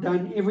now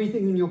done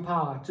everything in your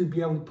power to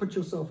be able to put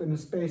yourself in a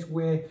space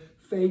where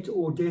fate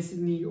or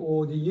destiny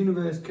or the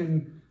universe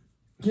can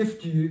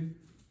gift you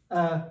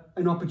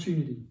an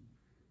opportunity.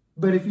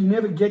 But if you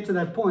never get to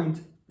that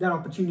point, that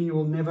opportunity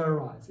will never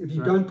arise if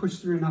you don't push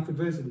through enough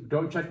adversity.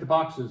 Don't check the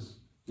boxes.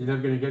 You're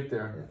never going to get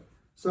there. Yeah.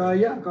 So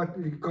yeah,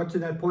 got to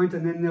that point,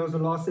 and then there was a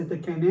last set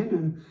that came in,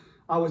 and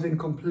I was in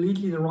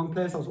completely the wrong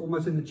place. I was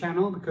almost in the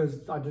channel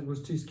because I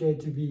was too scared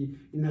to be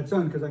in that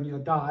zone because I knew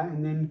I'd die.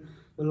 And then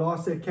the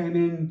last set came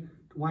in.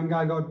 One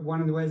guy got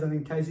one of the waves. I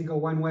think Casey got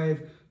one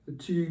wave. The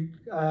two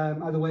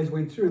other waves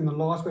went through, and the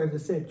last wave of the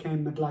set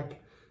came at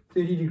like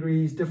 30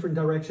 degrees, different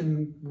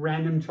direction,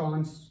 random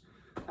chance.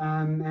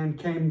 And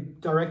came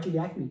directly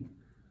at me,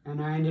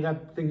 and I ended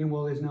up thinking,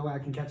 well, there's no way I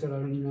can catch it. I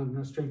don't even have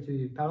enough strength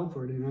to paddle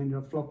for it, and I ended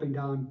up flopping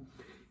down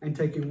and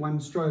taking one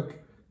stroke.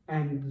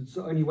 And it's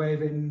the only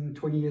wave in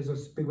 20 years of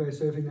big wave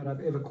surfing that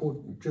I've ever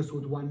caught just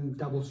with one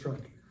double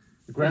stroke.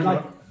 What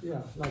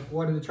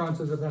are the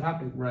chances of that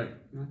happening? Right.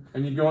 Yeah.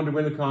 And you go on to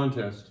win the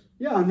contest.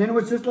 Yeah, and then it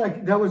was just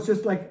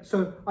like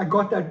so I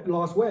got that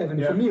last wave,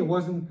 and for me it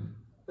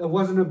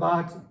wasn't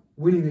about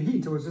winning the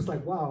heat. It was just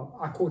like, wow,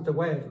 I caught the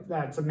wave.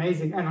 That's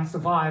amazing. And I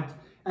survived.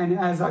 And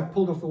as I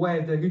pulled off the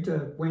wave, the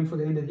hooter went for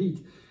the end of the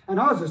heat. And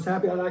I was just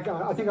happy.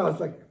 I think I was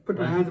like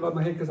putting my hands above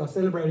my head because I was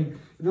celebrating.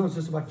 And that was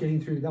just about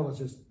getting through. That was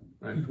just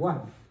heat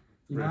one.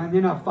 You know? And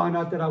then I found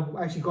out that I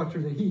actually got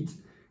through the heat.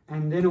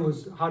 And then it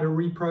was how to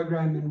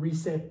reprogram and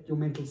reset your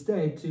mental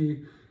state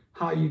to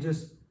how you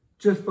just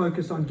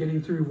focus on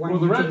getting through one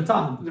heat at a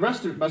time. The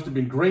rest of it must have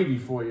been gravy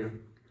for you.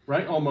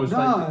 Right, almost.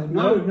 Not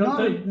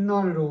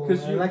at all.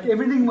 Like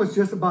everything was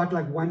just about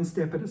like one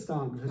step at a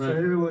time. So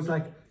it was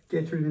like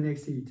get through the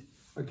next heat.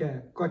 Okay,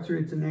 got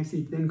through to the next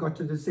heat. Then got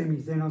to the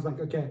semis. Then I was like,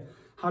 okay,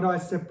 how do I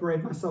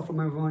separate myself from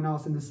everyone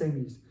else in the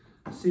semis?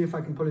 See if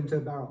I can pull into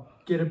a barrel.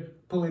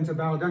 Pull into a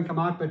barrel. Don't come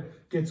out,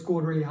 but get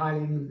scored really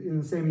highly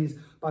in the semis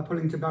by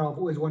pulling into a barrel. I've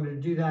always wanted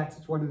to do that.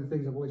 It's one of the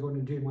things I've always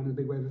wanted to do in one of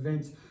the big wave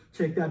events.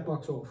 Check that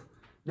box off.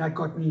 By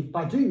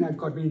doing that,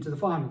 got me into the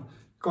final.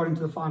 Got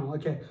into the final.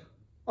 Okay.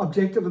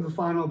 Objective of the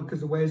final, because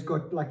the waves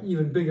got like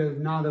even bigger.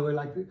 Now they were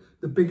like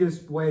the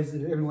biggest waves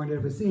that everyone had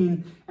ever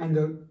seen, and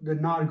the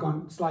now had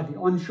gone slightly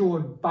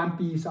onshore,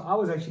 bumpy. So I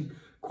was actually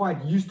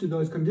quite used to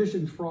those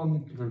conditions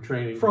from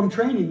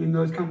training in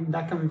that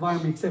kind of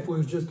environment, except for it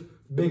was just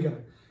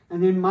bigger.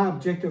 And then my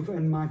objective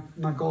and my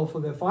goal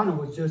for the final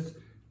was just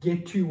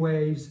get 2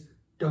 waves,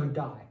 don't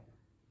die.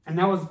 And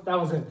that was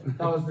it.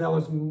 That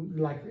was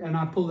like, and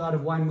I pulled out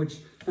of one, which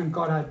thank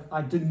God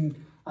I didn't.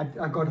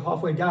 I got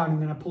halfway down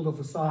and then I pulled off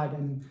the side,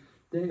 and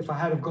if I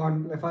had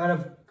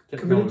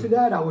committed to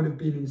that, I would have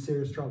been in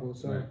serious trouble.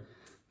 So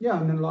yeah,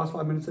 and then the last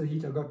 5 minutes of the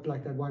heat, I got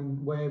like that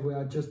one wave where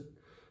I just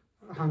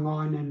hung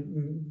on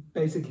and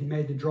basically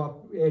made the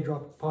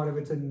airdrop part of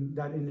it, and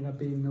that ended up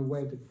being the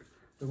wave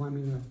that won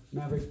me the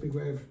Mavericks Big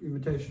Wave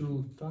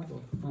Invitational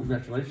title.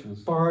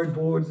 Congratulations. Borrowed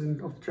boards and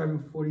after traveling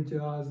for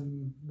 42 hours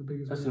and the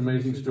biggest. That's an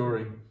amazing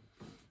story.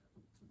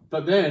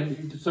 But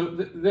then,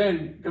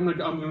 I'm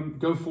gonna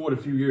go forward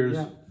a few years.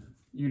 Yeah.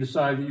 You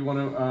decide that you want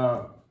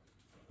to.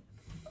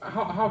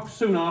 How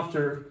soon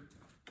after,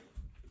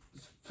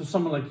 for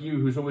someone like you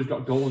who's always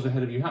got goals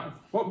ahead of you,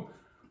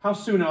 how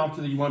soon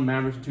after that you won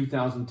Mavericks in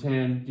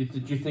 2010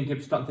 did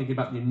you start thinking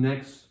about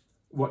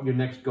what your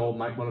next goal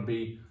might want to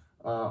be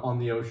on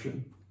the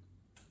ocean?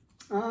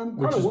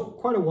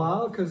 Quite a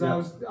while, because I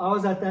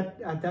was at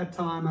that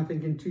time, I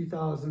think in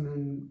 2000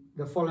 and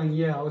the following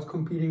year I was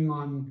competing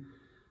on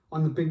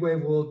the Big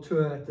Wave World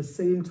Tour at the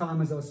same time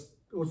as I was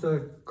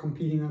also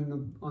competing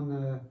on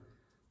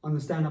the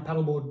stand-up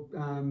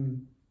paddleboard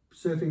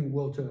surfing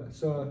world tour.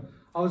 So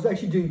I was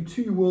actually doing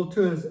 2 world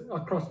tours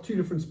across 2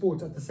 different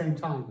sports at the same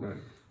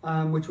time,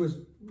 which was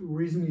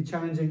reasonably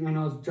challenging, and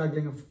I was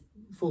juggling a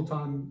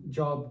full-time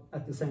job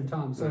at the same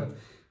time. So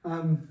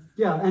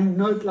and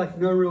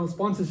no real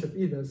sponsorship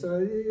either.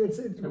 So it's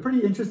pretty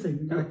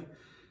interesting.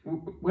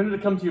 When did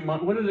it come to your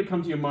mind? When did it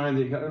come to your mind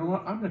that you go, you know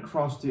what, I'm going to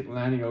cross the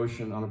Atlantic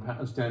Ocean on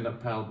a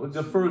stand-up paddle? When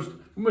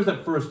was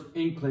that first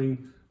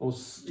inkling or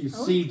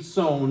seed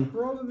sown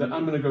that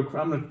I'm going to go?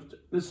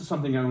 This is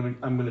something I'm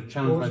going to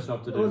challenge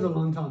myself to do. It was a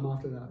long time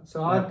after that.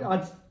 So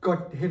I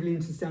got heavily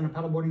into stand-up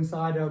paddleboarding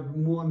side,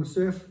 more on the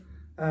surf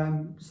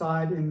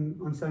side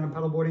on stand-up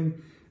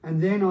paddleboarding,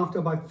 and then after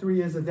about 3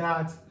 years of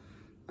that,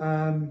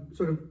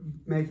 sort of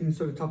making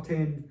top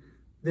 10.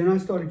 Then I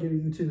started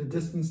getting into the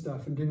distance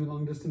stuff and doing the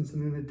long distance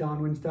and then the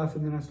downwind stuff,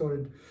 and then I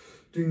started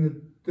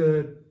doing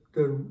the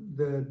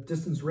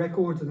distance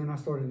records, and then I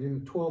started doing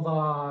the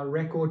 12-hour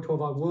record,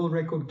 12-hour world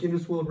record,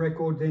 Guinness World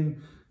Record,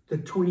 then the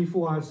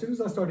 24-hour. As soon as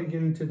I started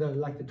getting to the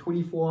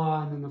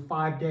 24-hour and then the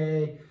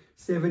 5-day,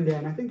 7-day,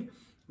 and I think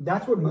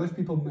that's what most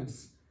people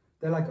miss.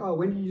 They're like, oh,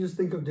 when did you just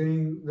think of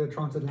doing the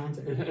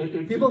transatlantic?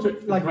 It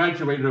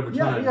graduated over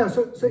time. Yeah.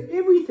 So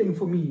everything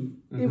for me,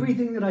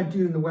 everything that I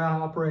do in the way I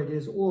operate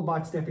is all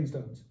about stepping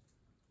stones.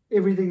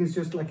 Everything is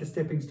just like a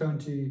stepping stone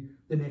to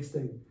the next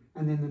thing,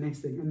 and then the next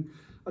thing. And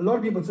a lot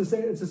of people, it's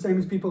the same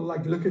as people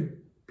like look at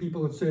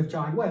people that surf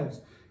giant waves,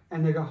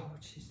 and they go, oh,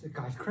 jeez, the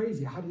guy's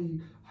crazy. How do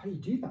you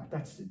do that?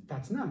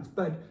 That's nuts.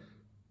 But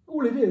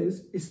all it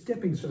is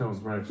stepping stones.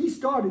 Right. He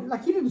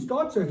didn't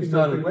start surfing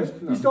those big waves.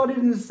 He started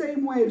in the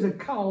same waves at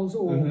Cowles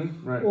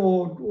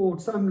or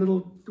some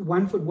little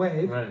 1 foot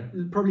wave,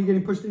 probably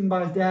getting pushed in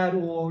by his dad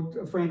or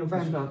a friend or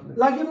family,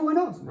 like everyone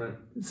else. Right.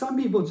 Some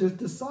people just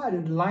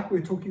decided, like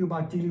we're talking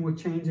about dealing with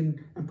change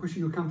and pushing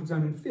your comfort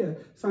zone and fear,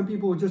 some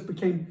people just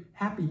became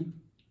happy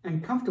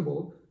and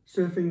comfortable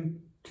surfing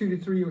 2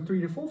 to 3 or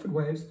 3 to 4 foot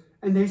waves,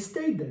 and they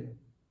stayed there.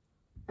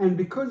 And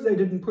because they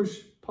didn't push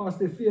past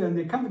their fear and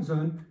their comfort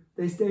zone,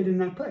 they stayed in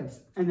that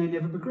place and they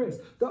never progressed.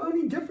 The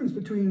only difference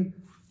between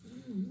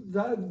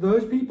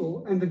those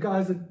people and the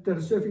guys that are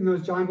surfing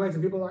those giant waves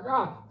and people are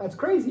like, that's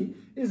crazy,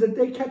 is that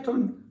they kept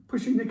on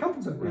pushing their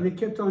comfort zone and they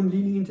kept on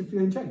leaning into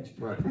fear and change.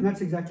 Right. And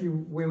that's exactly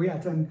where we're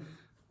at. And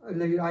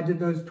I did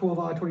those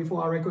 12-hour,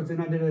 24-hour records,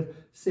 then I did a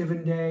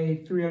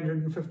 7-day,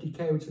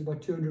 350K, which is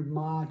about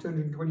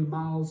 220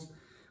 miles,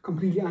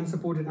 completely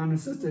unsupported,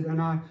 unassisted.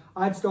 And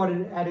I'd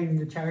started adding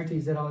the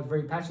charities that I was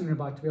very passionate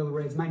about to be able to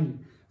raise money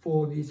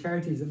for these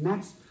charities. And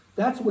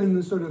that's when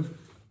the sort of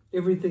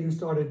everything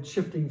started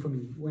shifting for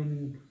me,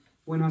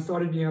 when I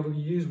started being able to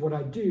use what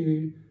I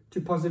do to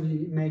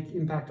positively make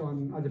impact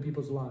on other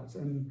people's lives.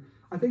 And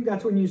I think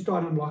that's when you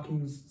start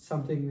unlocking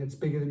something that's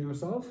bigger than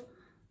yourself,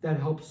 that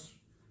helps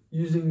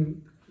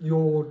using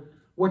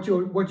what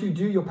you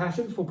do, your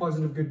passions, for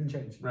positive good and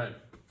change. Right.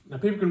 Now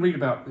people can read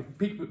about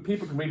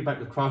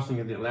the crossing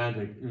of the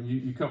Atlantic.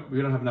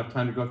 We don't have enough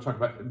time to go talk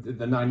about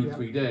the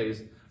 93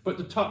 days. But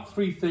the top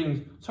three things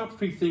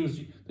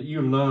that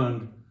you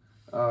learned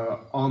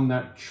on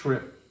that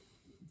trip,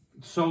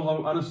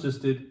 solo,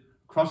 unassisted,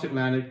 cross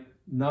Atlantic,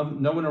 no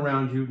one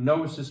around you,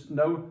 no assist,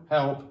 no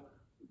help,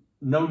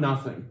 no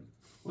nothing.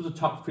 What was the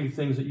top three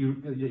things that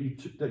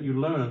you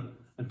learned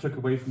and took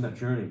away from that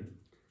journey?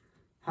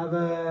 Have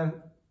a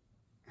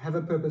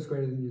purpose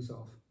greater than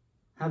yourself.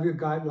 Have your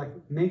guide,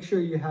 make sure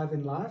you have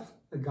in life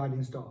a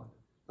guiding star.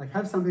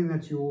 Have something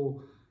that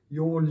you're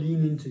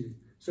lean into.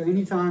 So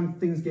anytime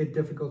things get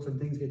difficult and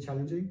things get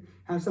challenging,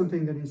 have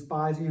something that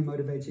inspires you and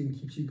motivates you and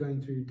keeps you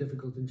going through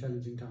difficult and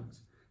challenging times.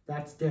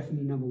 That's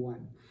definitely number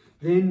one.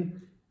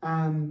 Then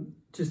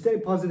to stay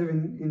positive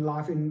in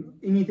life, in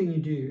anything you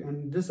do,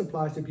 and this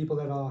applies to people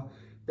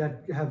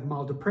that have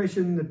mild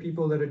depression, the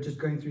people that are just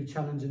going through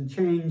challenge and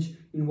change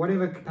in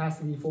whatever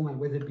capacity format,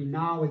 whether it be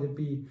now, whether it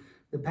be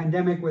the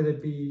pandemic, whether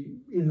it be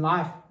in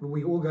life, where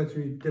we all go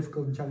through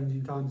difficult and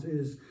challenging times,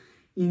 is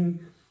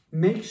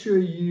make sure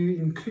you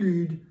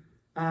include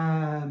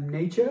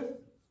nature,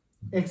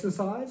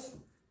 exercise,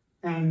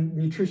 and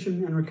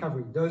nutrition and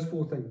recovery. Those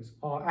 4 things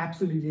are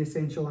absolutely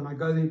essential, and I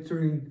go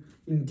through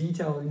in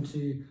detail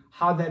into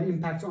how that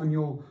impacts on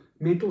your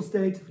mental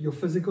state, your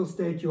physical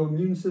state, your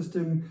immune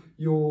system,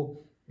 your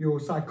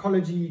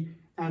psychology,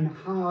 and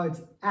how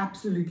it's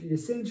absolutely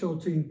essential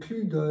to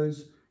include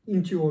those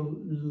into your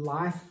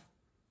life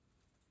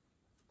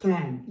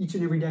plan each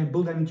and every day and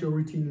build that into your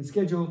routine and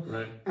schedule.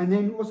 Right. And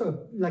then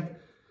also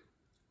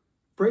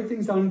break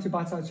things down into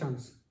bite-sized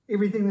chunks.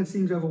 Everything that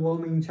seems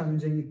overwhelming and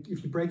challenging,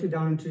 if you break it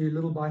down into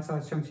little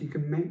bite-sized chunks, you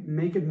can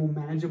make it more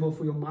manageable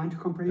for your mind to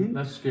comprehend.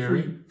 That's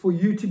scary. For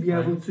you to be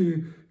able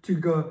to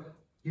go,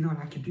 you know what,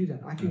 I can do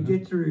that. I can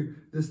get through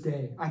this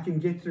day. I can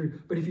get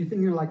through. But if you're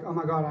thinking oh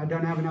my God, I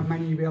don't have enough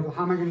money to be able,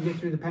 how am I going to get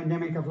through the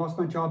pandemic? I've lost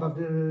my job.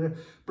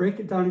 Break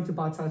it down into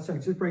bite-sized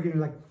chunks. Just break it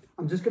in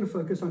I'm just going to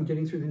focus on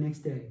getting through the next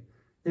day.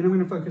 Then I'm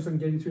going to focus on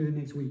getting through the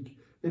next week.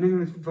 Then I'm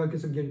going to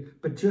focus on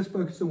but just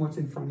focus on what's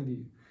in front of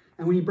you.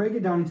 And when you break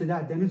it down into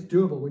that, then it's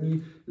doable. When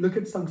you look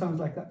at sometimes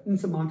that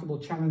insurmountable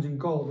challenging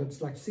goal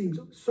that's seems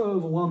so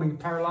overwhelming,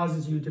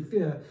 paralyzes you into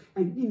fear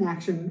and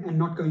inaction and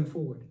not going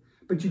forward.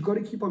 But you've got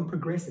to keep on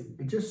progressing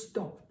and just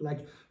stop.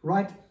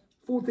 Write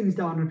 4 things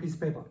down on a piece of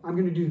paper. I'm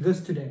going to do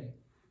this today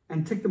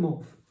and tick them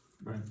off.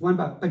 Right. One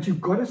by one. But you've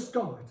got to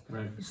start.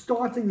 Right.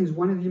 Starting is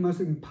one of the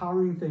most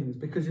empowering things,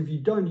 because if you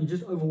don't, you're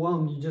just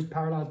overwhelmed, you're just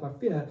paralyzed by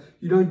fear,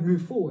 you don't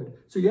move forward.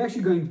 So you're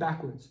actually going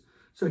backwards.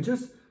 So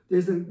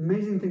there's an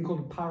amazing thing called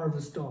the power of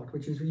the start,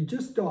 which is when you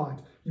just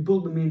start, you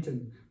build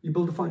momentum, you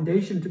build a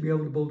foundation to be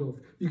able to build off.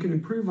 You can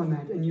improve on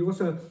that, and you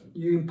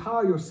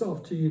empower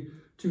yourself to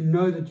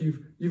know that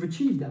you've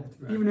achieved that.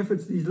 Right. Even if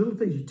it's these little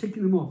things, you're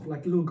ticking them off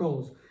like little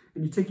goals,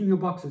 and you're ticking your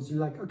boxes.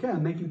 You're okay,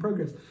 I'm making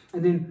progress.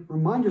 And then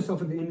remind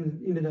yourself at the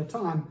end of that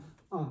time,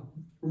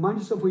 remind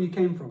yourself where you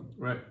came from,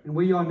 right, and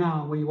where you are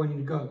now, and where you want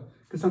to go.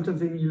 Because sometimes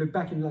then you look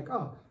back and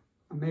you're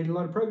I made a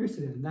lot of progress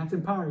today, and that's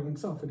empowering in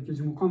itself, and it gives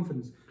you more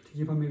confidence to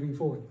keep on moving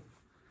forward.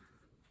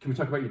 Can we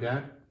talk about your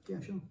dad? Yeah,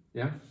 sure.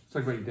 Yeah, let's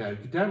talk about your dad.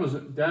 Your dad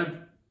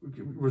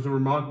was a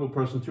remarkable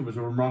person too. Was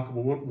a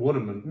remarkable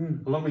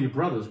waterman, along with your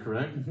brothers,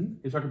 correct? Mm-hmm. Can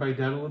you talk about your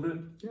dad a little bit?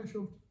 Yeah,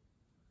 sure.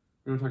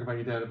 We don't talk about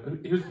your dad.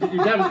 Your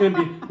dad was going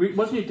to be.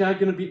 Wasn't your dad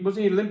going to be?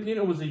 Wasn't he Olympian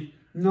or was he?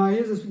 No, he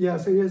is.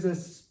 So he is a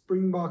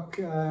Springbok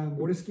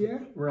water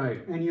skier,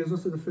 Right. and he was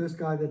also the first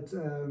guy that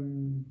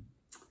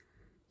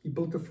he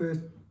built the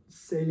first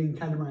sailing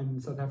catamaran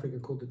in South Africa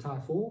called the Thai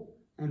 4,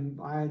 and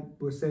I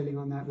was sailing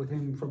on that with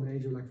him from the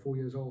age of like 4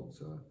 years old.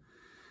 So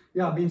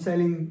yeah, I've been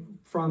sailing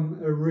from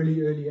a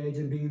really early age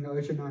and being in the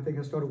ocean. I think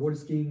I started water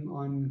skiing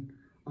on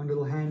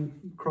little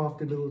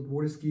handcrafted little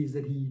water skis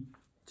that he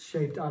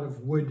shaped out of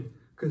wood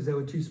because they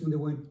were too small. They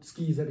weren't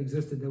skis that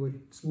existed. They were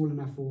small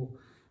enough for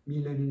me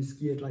learning to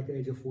ski at like the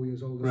age of 4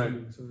 years old or Right.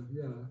 something. So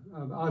yeah,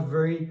 I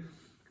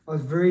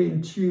was very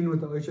in tune with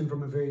the ocean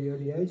from a very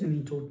early age, and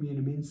he taught me an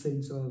immense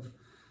sense of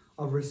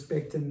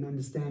respect and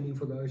understanding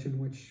for the ocean,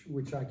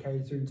 which I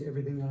carry through into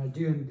everything that I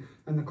do,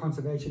 and the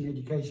conservation,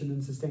 education,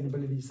 and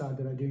sustainability side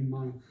that I do in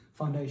my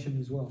foundation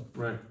as well.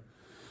 Right.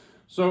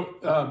 So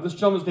this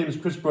gentleman's name is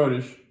Chris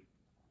Bertish,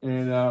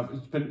 and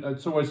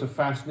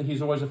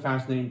he's always a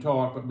fascinating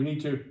talk. But we need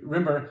to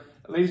remember,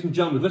 ladies and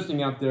gentlemen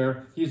listening out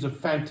there, he's a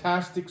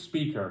fantastic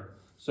speaker.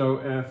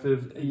 So if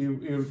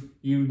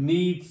you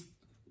need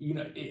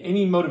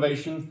any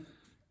motivation,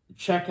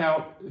 check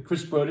out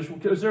Chris Bertish.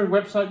 Is there a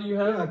website that you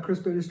have? Yeah,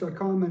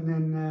 chrisbertish.com, and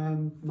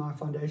then my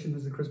foundation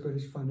is the Chris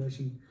Bertish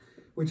Foundation,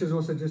 which is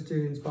also just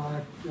to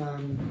inspire,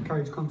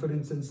 courage,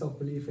 confidence, and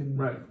self-belief in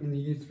the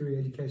youth through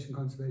education,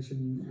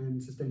 conservation,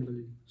 and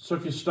sustainability. So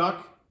if you're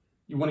stuck,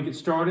 you want to get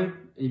started, and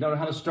you don't know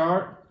how to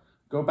start,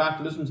 go back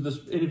and listen to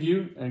this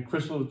interview, and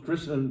Chris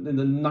in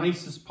the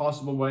nicest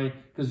possible way,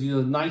 because he's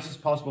the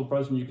nicest possible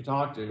person you could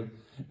talk to.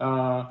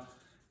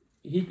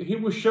 He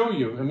will show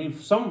you. I mean,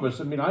 for some of us,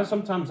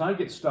 sometimes I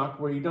get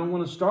stuck where you don't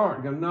want to start.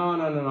 You go, no,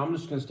 I'm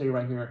just going to stay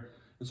right here.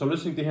 And so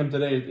listening to him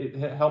today,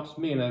 it helps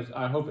me, and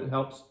I hope it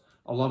helps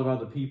a lot of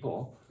other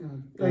people. Yeah,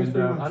 thanks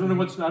very much. I don't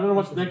know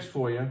what's next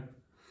for you,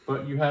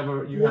 but you have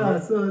a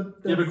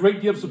great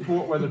deal of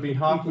support, whether it be in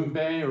Hawking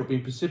Bay or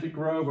being Pacific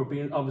Grove or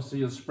being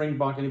obviously a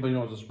Springbok. Anybody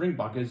knows a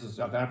Springbok is a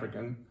South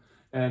African,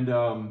 and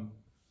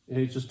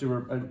he's just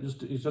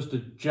a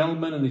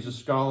gentleman, and he's a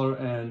scholar,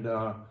 and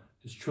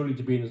it's truly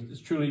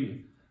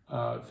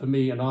for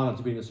me an honor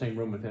to be in the same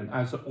room with him,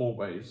 as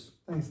always.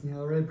 Thanks,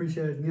 Neil. I really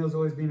appreciate it. Neil's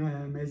always been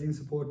an amazing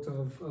support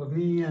of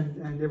me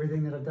and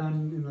everything that I've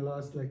done in the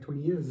last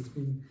 20 years. It's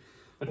been.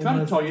 I tried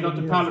to tell you not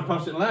to pound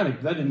across the Atlantic,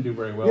 but that didn't do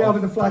very well. Yeah,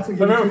 but the flights are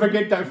I'll never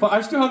forget that.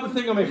 I still have the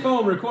thing on my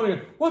phone recording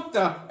it. What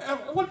the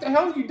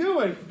hell are you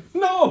doing?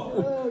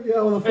 No! Yeah,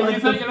 well, the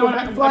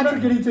flights are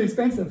getting too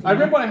expensive. I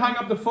remember when I hung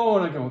up the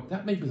phone, I go,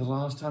 that may be the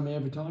last time I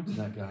ever talked to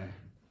that guy.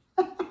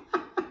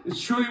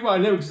 It's truly what I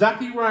know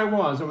exactly where I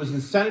was. I was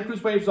in Santa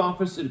Cruz Waves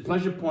office in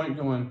Pleasure Point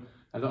going,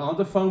 I was on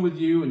the phone with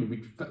you,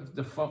 and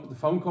the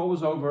phone call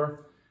was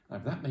over.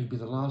 That may be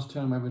the last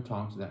time I ever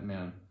talked to that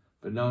man.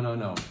 But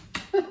no.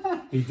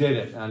 He did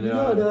it. And,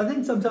 no, I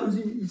think sometimes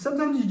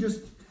you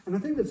just, and I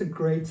think it's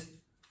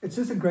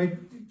just a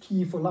great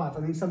key for life.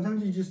 I think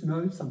sometimes you just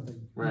know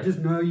something. Right. You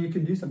just know you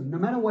can do something, no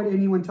matter what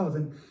anyone tells.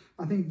 And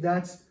I think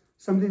that's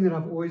something that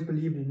I've always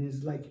believed in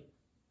is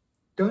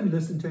don't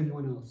listen to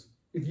anyone else.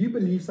 If you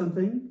believe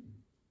something,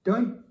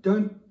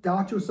 don't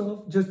doubt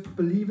yourself. Just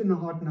believe in the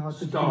heart that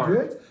you can do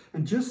it,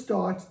 and just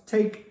start.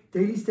 Take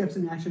daily steps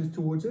and actions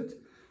towards it.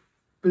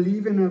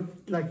 Believe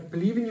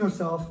in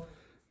yourself.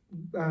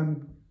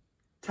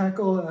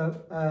 Tackle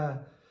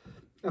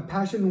a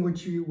passion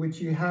which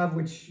you have,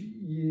 which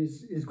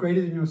is greater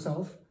than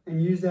yourself,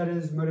 and use that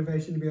as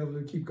motivation to be able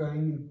to keep going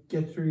and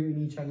get through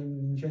any challenge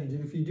and change.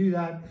 And if you do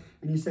that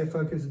and you stay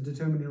focused and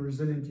determined and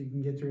resilient, you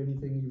can get through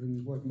anything,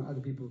 even what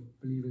other people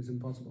believe is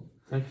impossible.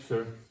 Thank you,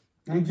 sir.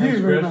 Thank you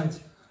very much.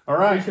 All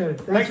right. Appreciate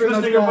it. Thanks for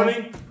listening,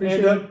 everybody.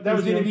 And that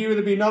was the Appreciate interview.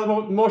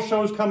 There'll be more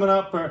shows coming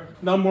up,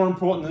 none more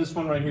important than this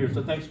one right here.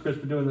 So thanks, Chris,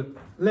 for doing it.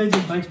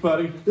 Legend. Thanks,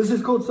 buddy. This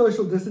is called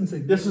social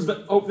distancing. That's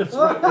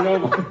right. We're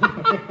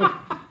over.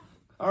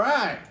 All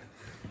right.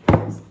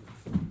 Thanks,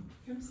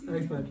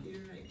 bud.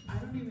 You're right. I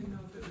don't even know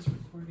if it was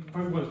recording.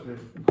 Probably was good.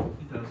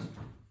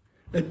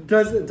 It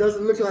does. It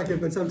doesn't look like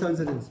it, but sometimes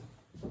it is.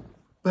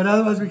 But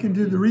otherwise we can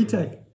do the retake.